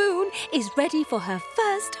full moon is ready for her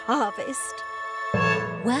first harvest.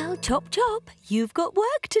 Well, Chop Chop, you've got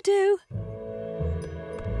work to do.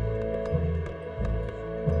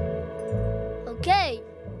 OK,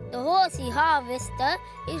 the horsey harvester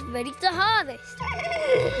is ready to harvest.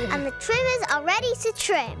 And the trimmers are ready to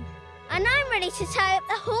trim. And I'm ready to tie up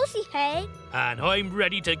the horsey hay. And I'm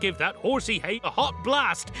ready to give that horsey hay a hot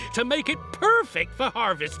blast to make it perfect for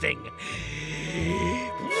harvesting.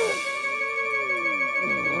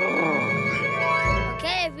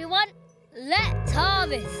 OK, everyone, let's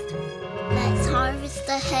harvest. Let's harvest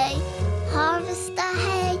the hay, harvest the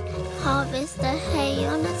hay, harvest the hay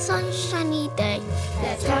on a sunshiny day.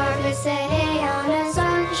 Let's harvest the hay on a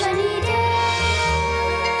sunshiny day,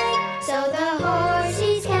 so the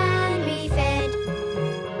horses can be fed.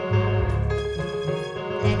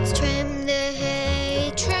 Let's trim the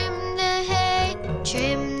hay, trim the hay,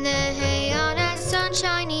 trim the hay on a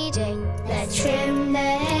sunshiny day. Let's trim the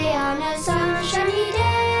hay on a sunshiny day,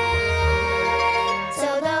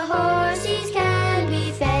 so the horses can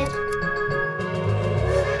be fed.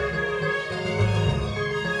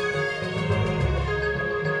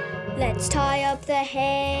 Let's tie up the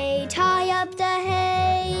hay, tie up the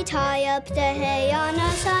hay, tie up the hay on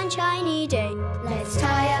a sunshiny day. Let's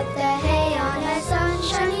tie up the hay on a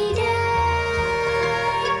sunshiny day,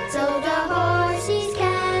 so the horses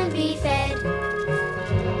can be fed.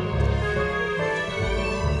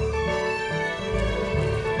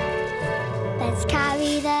 Let's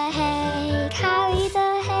carry the hay, carry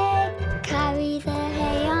the hay, carry the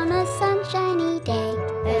hay on a sunshiny day.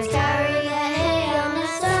 Let's carry the hay on a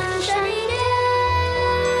sunshiny day,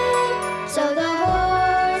 so the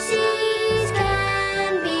horses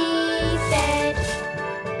can be fed.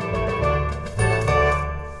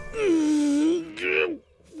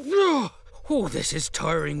 Oh, this is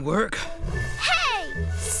tiring work. Hey,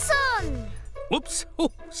 son! Whoops.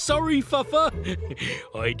 Oh, sorry, Fuffa.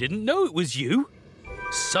 I didn't know it was you.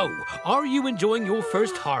 So, are you enjoying your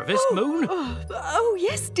first harvest, Moon? Oh,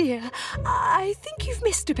 yes, dear. I think you've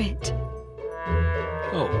missed a bit.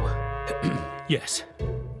 Oh, yes.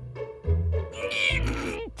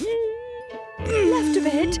 Left a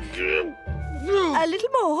bit. A little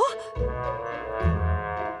more.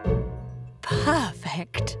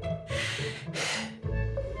 Perfect.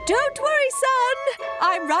 Don't worry, son.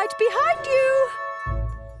 I'm right behind you.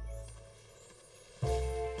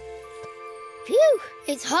 Phew,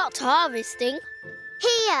 it's hot harvesting.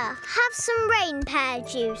 Here, have some rain pear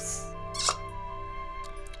juice.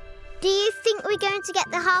 Do you think we're going to get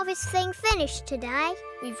the harvest thing finished today?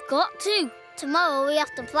 We've got to. Tomorrow we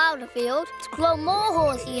have to plough the field to grow more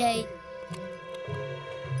horsey hay.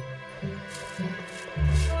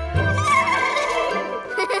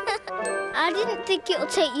 I didn't think it'll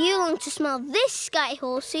take you long to smell this, Sky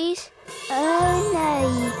Horses. Oh, no,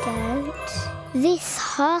 you don't. This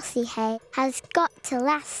horsey hay has got to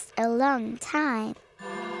last a long time.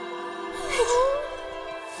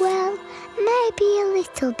 Well, maybe a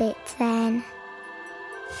little bit then.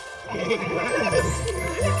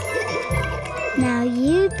 Now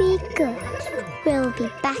you be good. We'll be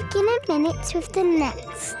back in a minute with the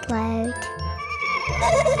next load.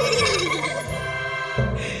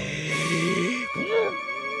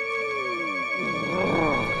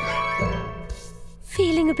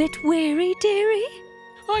 a bit weary, dearie?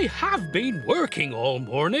 I have been working all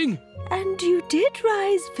morning. And you did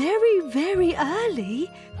rise very, very early.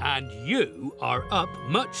 And you are up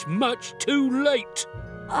much, much too late.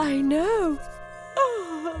 I know.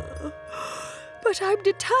 Oh, but I'm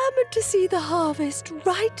determined to see the harvest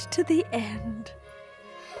right to the end.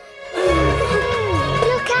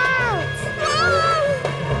 Look out!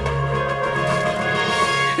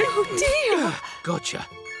 Oh, dear! Gotcha.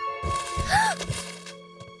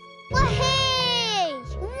 Wahey!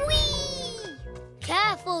 Whee!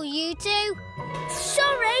 Careful, you two.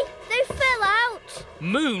 Sorry, they fell out.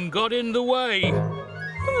 Moon got in the way.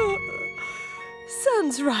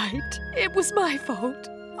 Sun's right. It was my fault.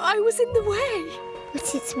 I was in the way.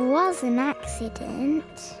 But it was an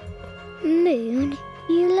accident. Moon,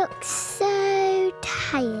 you look so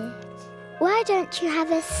tired. Why don't you have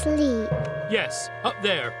a sleep? Yes, up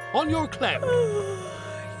there, on your clem.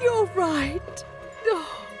 You're right.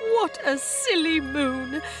 Oh, what a silly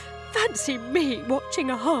moon. Fancy me watching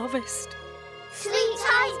a harvest. Sleep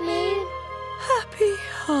tight, Moon. Happy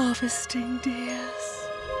harvesting, dears.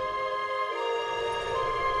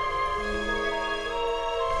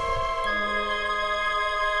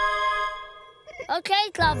 Okay,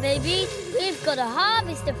 Cloudbabies, we've got a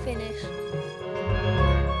harvest to finish.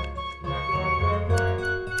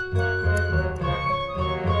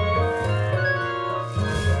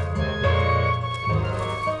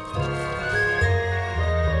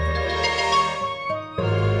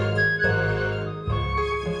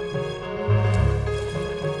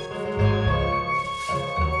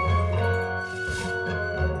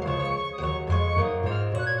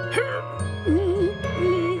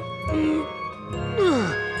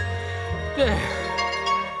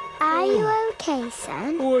 Are you okay,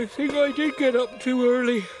 son? Oh, I think I did get up too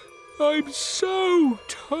early. I'm so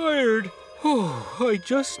tired. Oh, I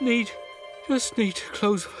just need to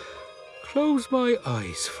close my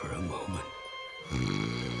eyes for a moment.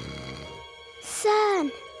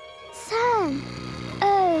 Son!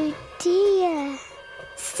 Oh dear.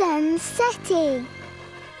 Sun's setting.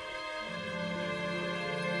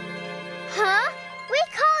 Huh? We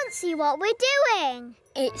can't see what we're doing.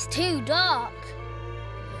 It's too dark.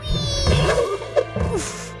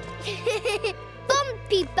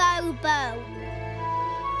 Bumpy Bobo.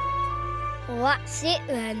 Well, that's it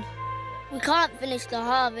then. We can't finish the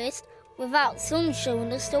harvest without Sun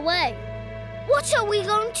showing us the way. What are we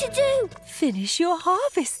going to do? Finish your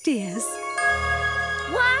harvest, dears.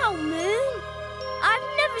 Wow, Moon!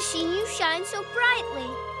 I've never seen you shine so brightly.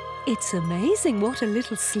 It's amazing what a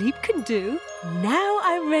little sleep can do. Now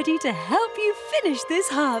I'm ready to help you finish this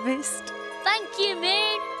harvest. Thank you,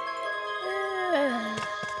 Moon.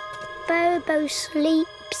 Bobo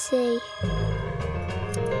sleepsy.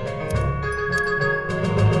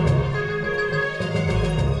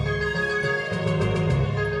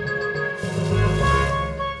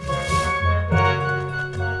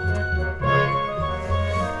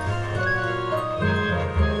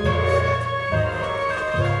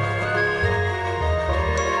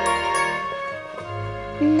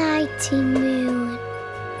 Nighty Moon.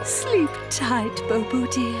 Sleep tight, Bobo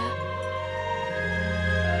dear.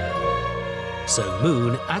 So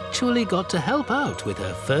Moon actually got to help out with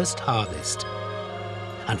her first harvest.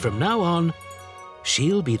 And from now on,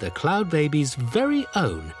 she'll be the Cloudbabies' very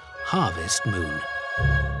own Harvest Moon.